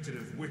was convicted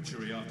of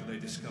witchery after they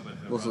discovered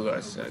her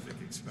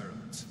horrific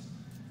experiments.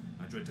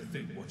 I dread to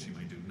think what she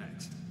may do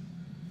next.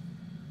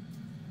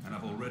 And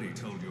I've already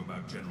told you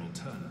about General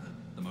Turner,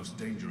 the most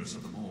dangerous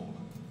of them all.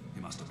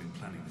 He must have been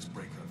planning this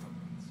breakover.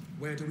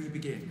 Where do we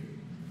begin?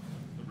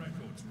 The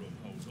records room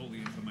holds all the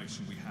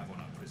information we have on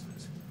our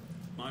prisoners.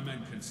 My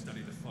men can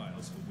study the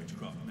files for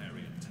Witchcraft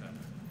Mary and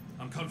Turner.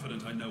 I'm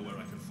confident I know where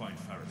I can find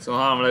Faraday.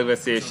 Szóval három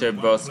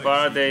legveszélyesebb az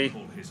Faraday,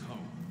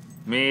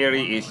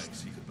 Mary és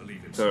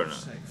Turner.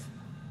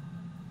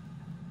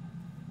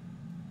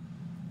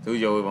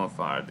 Tudja, hol van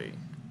Faraday.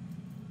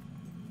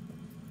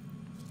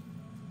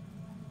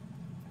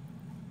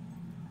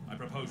 I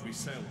propose we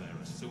sail there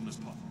as soon as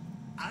possible.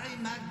 I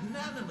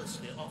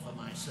magnanimously offer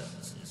my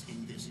services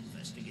in this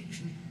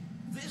investigation.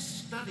 This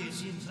study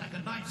seems like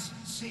a nice,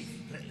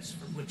 safe place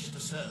from which to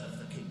serve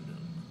the kingdom.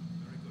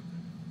 Very good,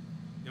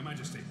 then. Your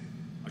Majesty,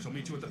 I shall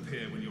meet you at the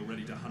pier when you're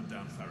ready to hunt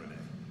down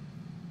Faraday.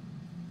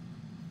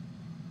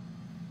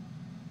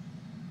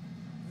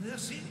 There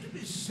seem to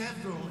be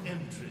several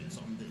entries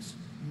on this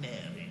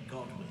Mary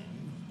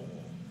Godwin, or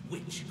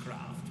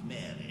Witchcraft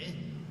Mary,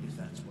 if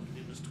that's what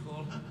we must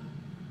call her.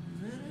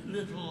 Very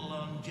little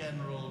on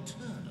General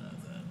Turner,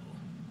 though.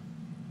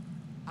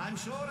 I'm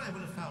sure I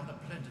will have found a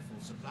plentiful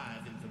supply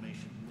of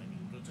information when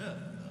you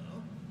return,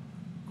 though.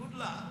 Good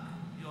luck,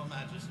 Your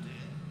Majesty.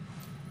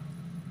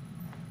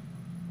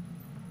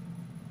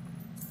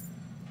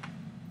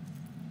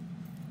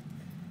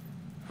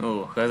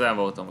 Ó, közel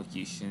voltam, hogy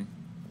kisni.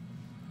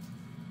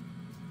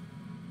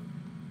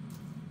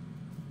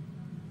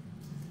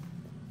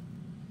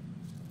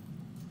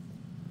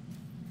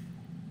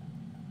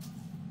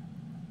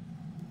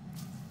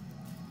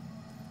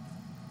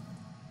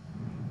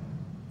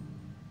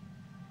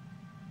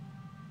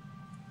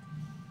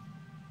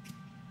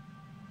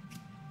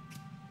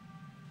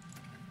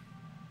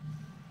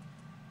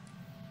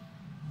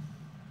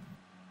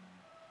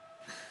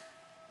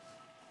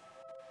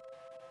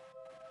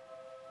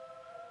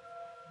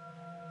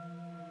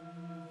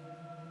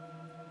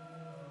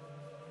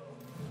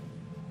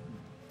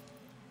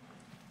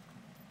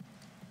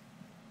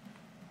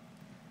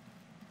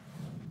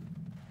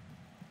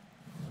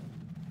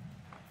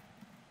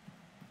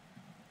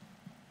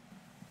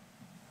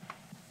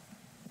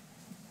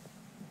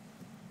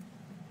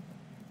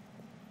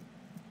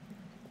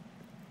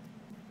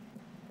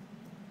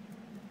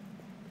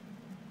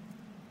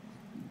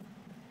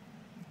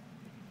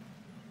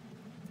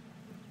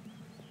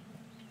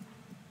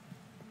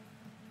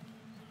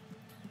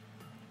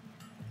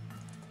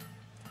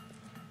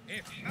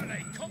 If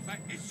melee combat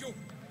is your...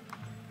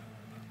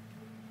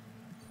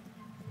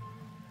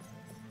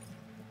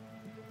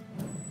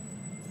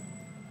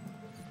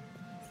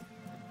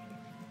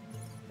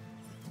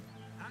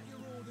 At your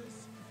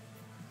orders.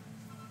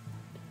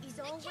 He's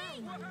all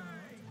well, my lord.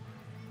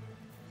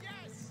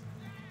 Yes!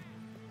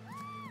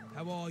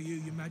 How are you,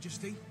 Your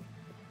Majesty?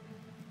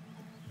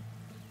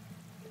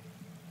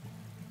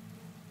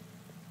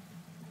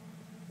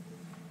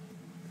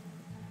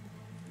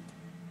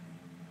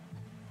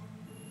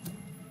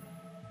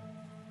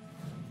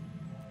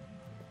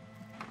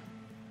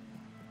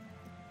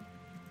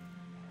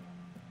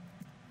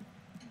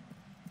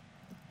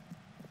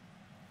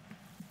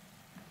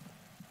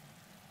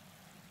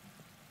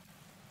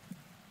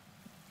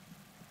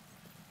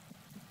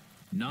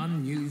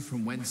 None knew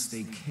from whence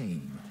they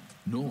came,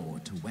 nor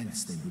to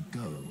whence they would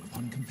go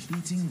upon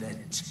completing their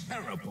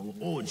terrible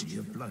orgy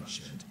of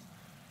bloodshed.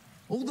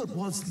 All that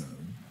was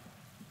known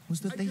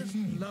was that they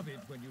came,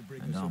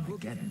 and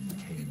Armageddon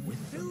came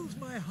with them.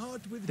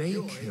 They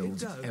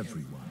killed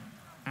everyone,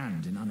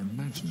 and in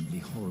unimaginably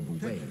horrible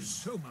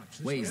ways.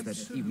 Ways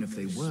that, even if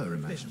they were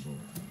imaginable,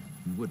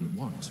 you wouldn't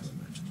want to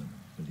imagine them,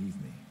 believe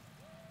me.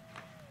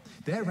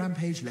 Their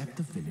rampage left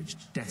the village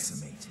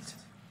decimated.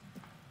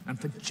 And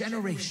for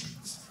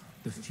generations,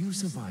 the few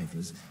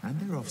survivors and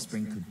their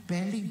offspring could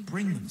barely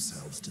bring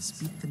themselves to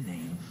speak the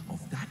name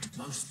of that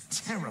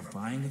most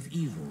terrifying of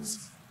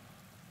evils,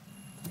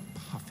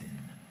 Puffin.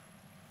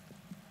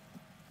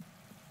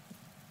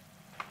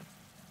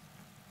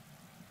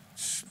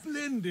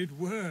 Splendid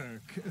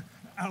work.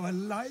 Our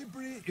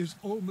library is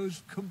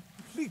almost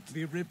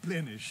completely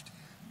replenished.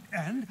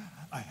 And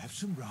I have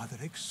some rather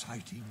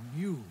exciting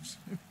news.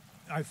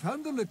 I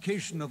found the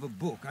location of a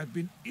book I've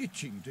been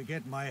itching to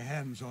get my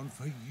hands on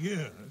for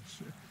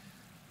years.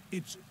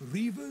 It's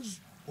Reva's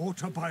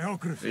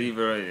autobiography.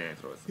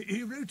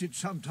 He wrote it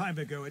some time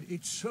ago and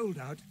it sold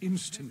out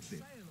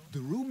instantly. The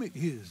rumor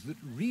is that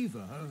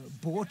Reva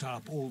bought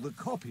up all the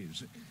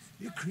copies.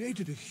 It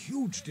created a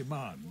huge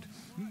demand.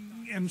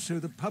 And so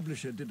the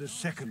publisher did a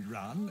second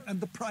run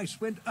and the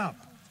price went up.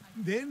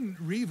 Then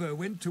Reva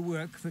went to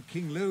work for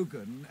King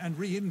Logan and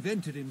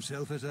reinvented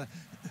himself as a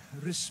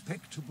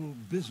respectable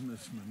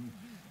businessman.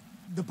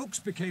 The books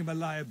became a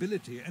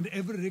liability and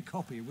every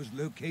copy was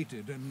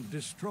located and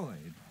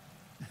destroyed.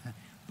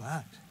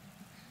 But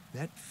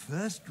that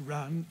first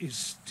run is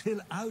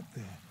still out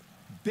there,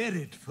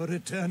 buried for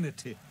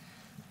eternity.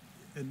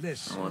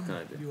 Unless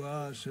you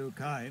are so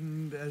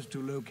kind as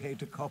to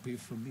locate a copy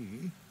for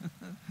me.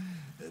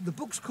 The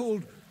book's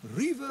called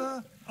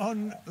Reva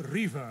on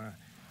Reva.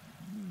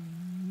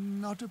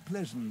 Not a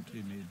pleasant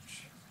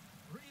image.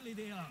 Really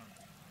they are.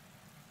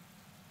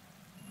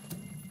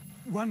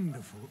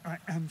 Wonderful. I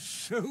am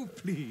so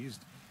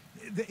pleased.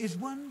 There is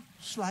one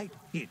slight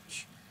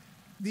hitch.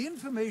 The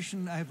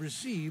information I've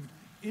received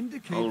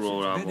indicates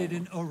it's bedded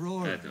in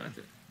Aurora,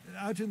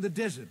 out in the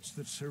deserts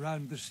that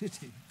surround the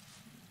city.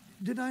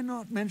 Did I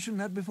not mention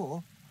that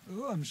before?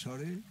 Oh, I'm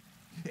sorry.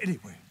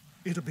 Anyway,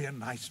 it'll be a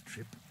nice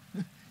trip.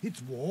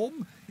 It's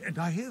warm, and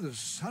I hear the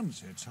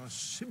sunsets are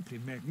simply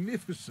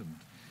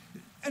magnificent.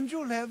 And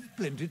you'll have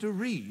plenty to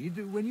read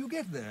when you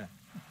get there.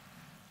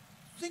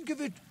 Think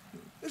of it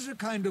as a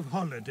kind of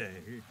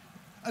holiday,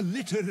 a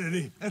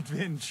literary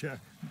adventure,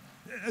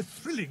 a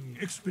thrilling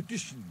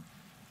expedition.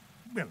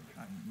 Well,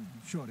 I'm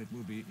sure it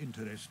will be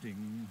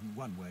interesting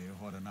one way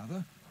or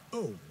another.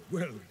 Oh,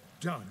 well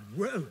done,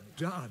 well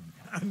done.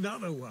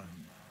 Another one.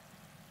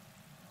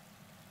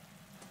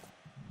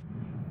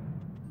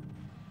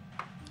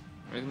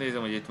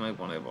 Megnézem, hogy itt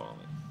megvan-e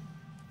valami.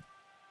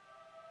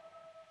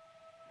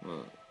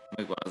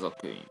 Megvan ez a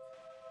könyv.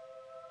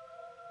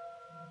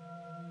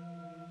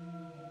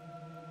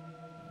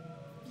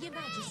 Your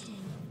Majesty.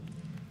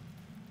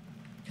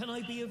 Can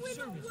I be of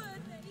service?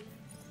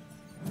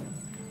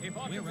 If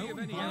I We're can be of owned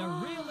any by a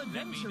help, real let me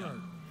adventurer.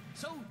 know.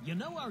 So, you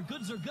know our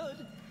goods are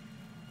good.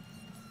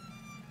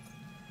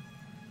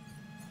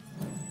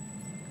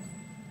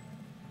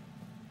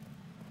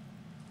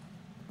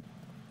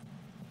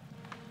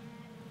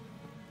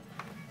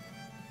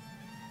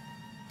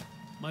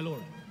 My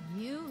lord.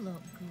 You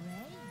look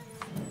great.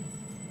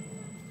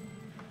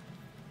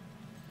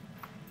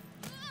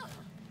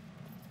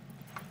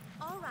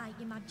 All right,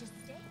 Your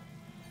Majesty.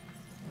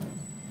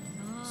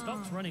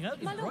 Stock's running out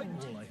in My lord.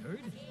 Brighton, I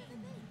heard.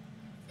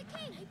 The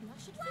king, maybe I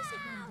should visit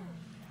one day.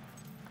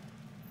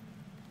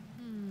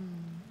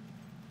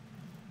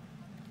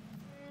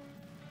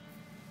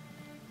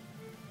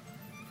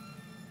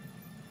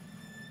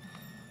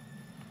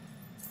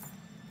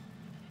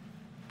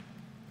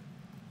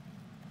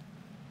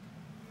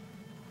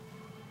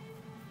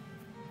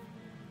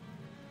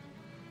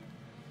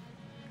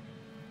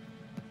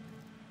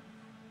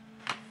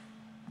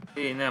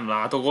 Én nem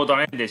látok oda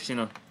rendesen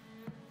a...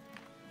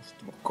 Most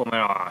a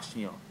kamerás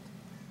miatt.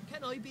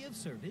 Can I be of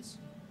service?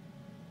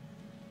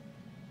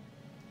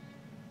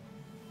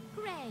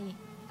 Great,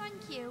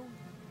 thank you.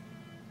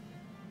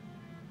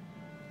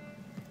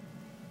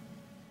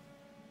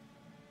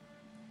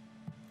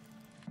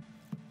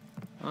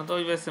 Hát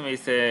ahogy veszem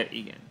észre,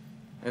 igen.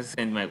 Ez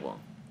szerint megvan.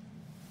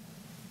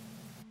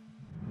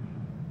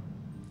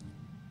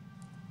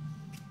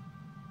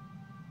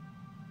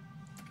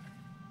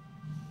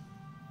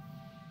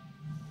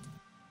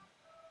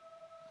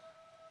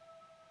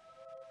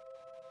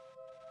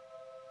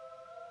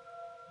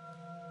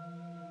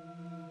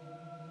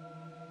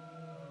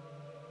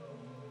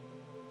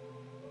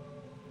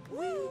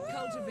 We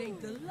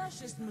cultivate the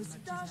luscious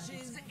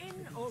moustaches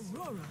in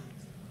Aurora.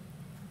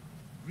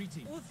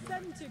 Greetings, Your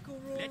Authentic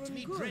Majesty. Auroran Let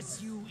me goods.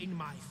 dress you in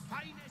my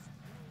finest.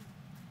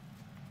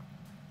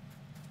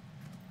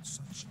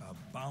 Such a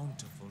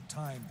bountiful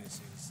time this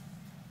is.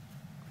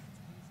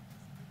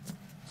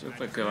 Csak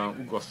meg kell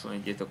ugasson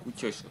egyet a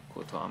kutya, és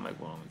akkor talán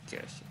megvan, amit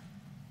keresi.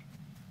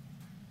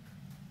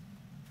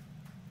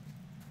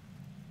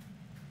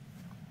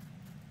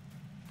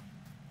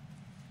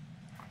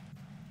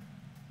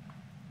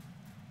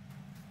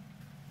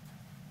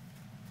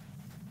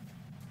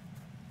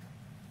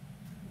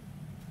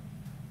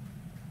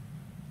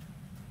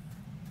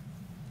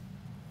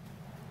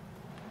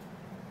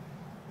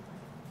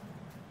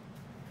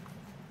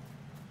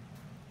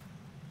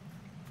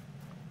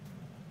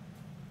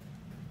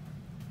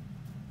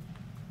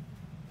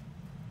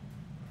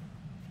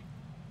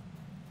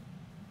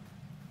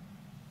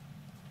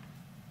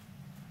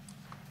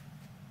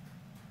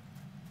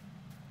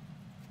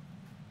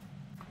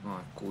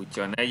 Nagy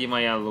kutya, ne egyim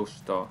olyan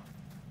lusta.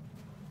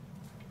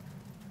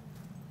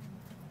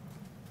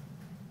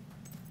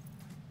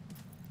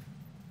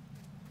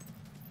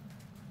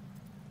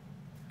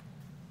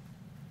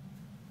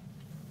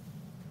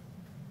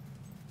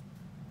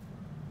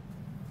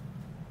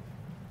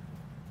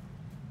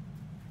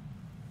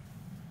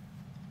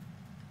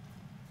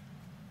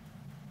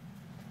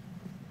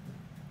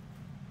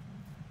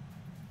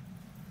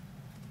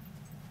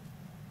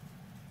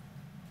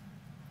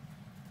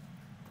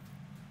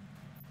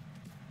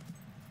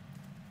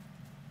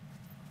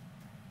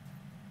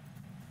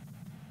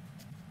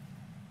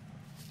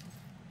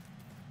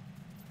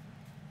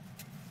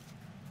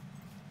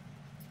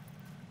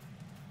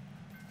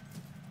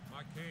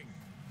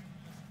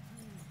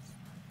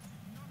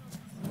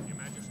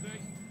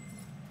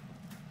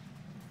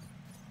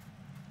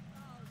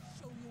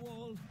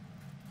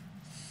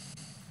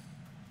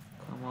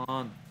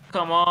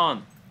 Come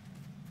on!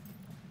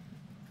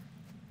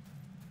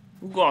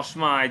 Ugass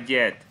már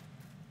egyet!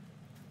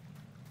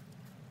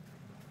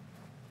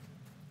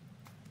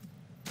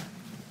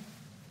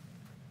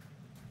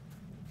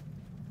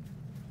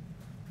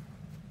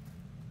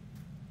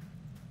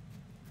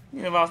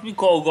 Nyilván azt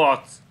mikor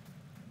ugatsz?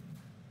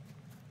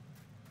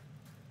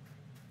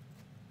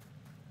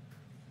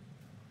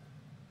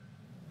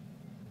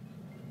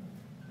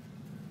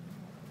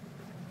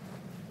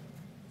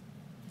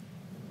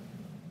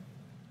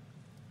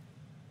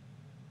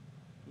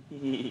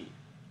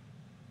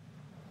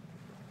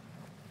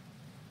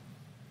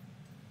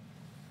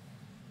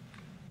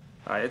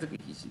 Álljatok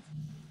egy kicsit.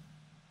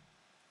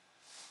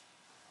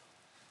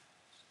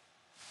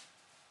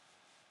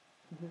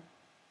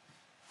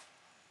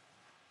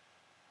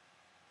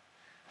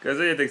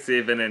 Köszönjetek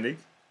szépen ennek.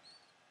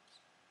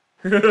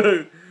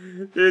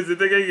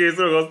 Nézzétek, egész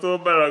ragasztó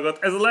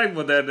beragadt. Ez a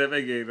legmodernebb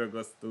egész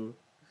ragasztó.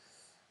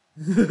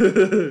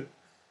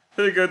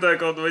 Végre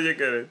kaptam egy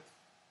ekeret.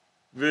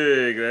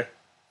 Végre.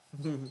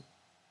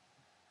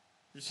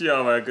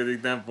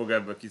 Siámálkodik, nem fog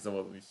ebből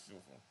kiszabadulni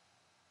soha.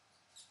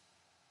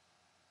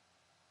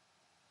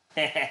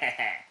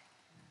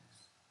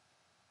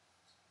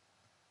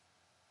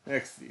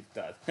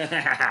 Megszívtad.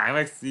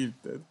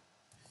 Megszívtad.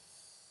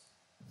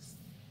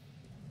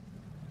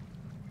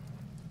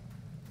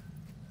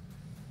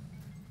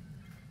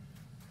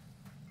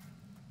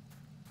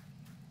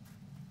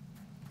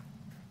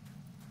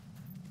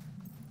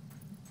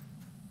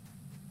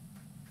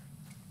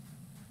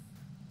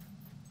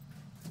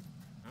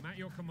 I'm at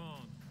your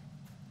command.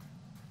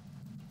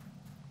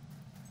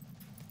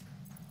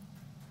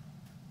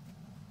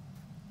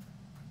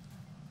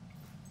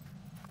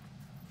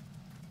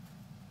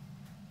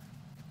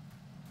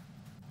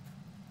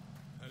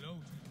 Hello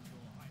to you,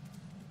 Your Highness.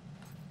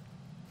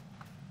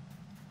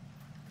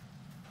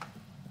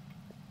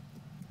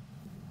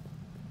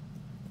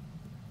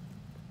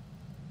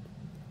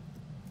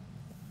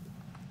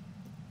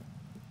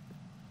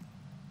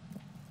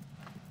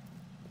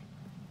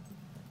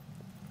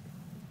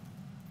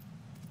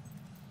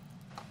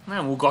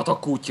 Nem ugat a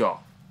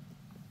kutya.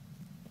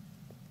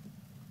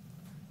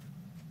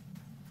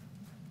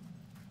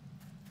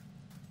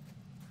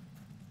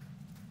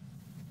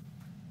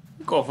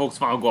 Mikor fogsz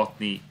már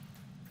ugatni?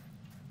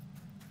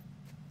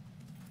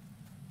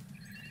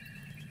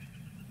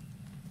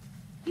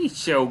 Így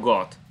se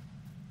ugat.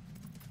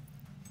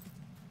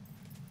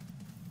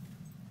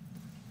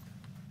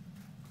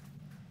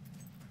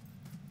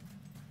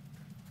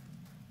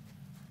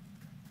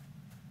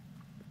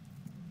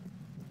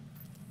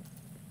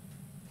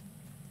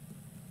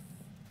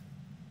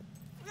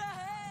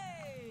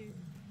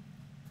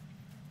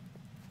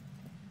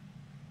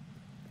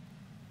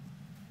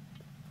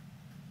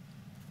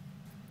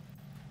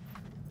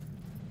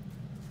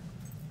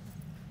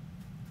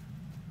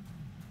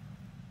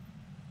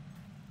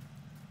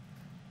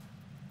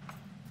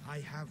 I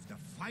have the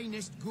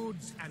finest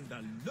goods and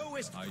the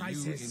lowest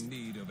prices. Are you in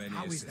need of any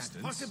How assistance? is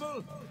that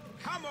possible?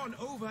 Come on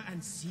over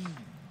and see.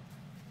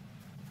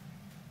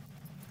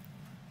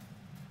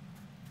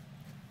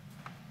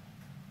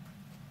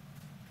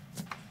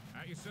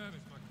 At your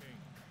service, my king.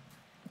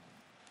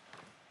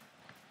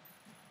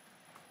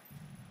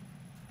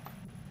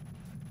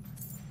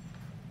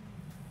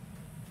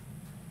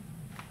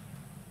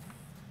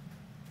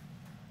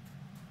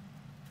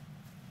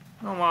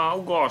 Na már,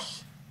 ugass!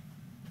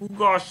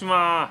 Ugass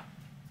már!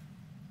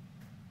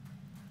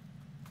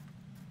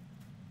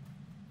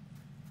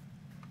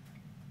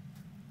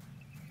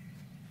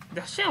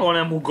 De sehol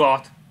nem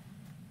ugat!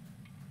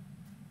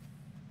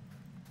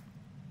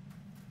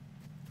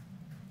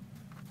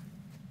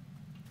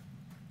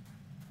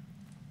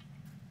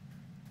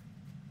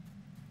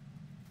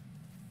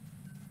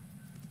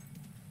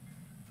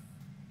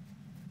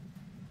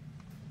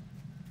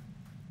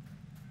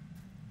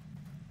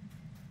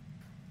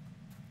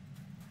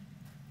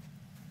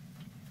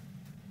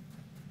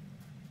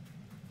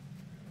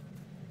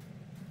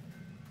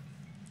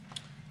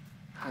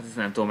 Hát ezt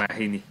nem tudom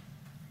elhinni.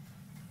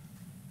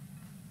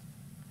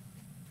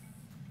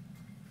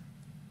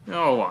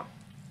 Jó van.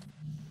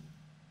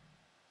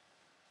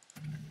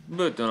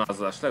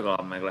 Börtönlázadás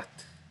legalább meg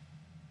lett.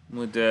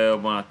 Majd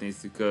jobban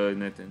átnézzük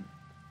neten.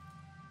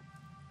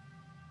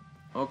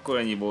 Akkor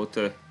ennyi volt,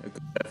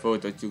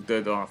 folytatjuk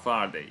a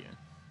Fardéjen.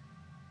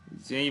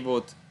 Úgyhogy ennyi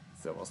volt,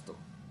 szevasztok.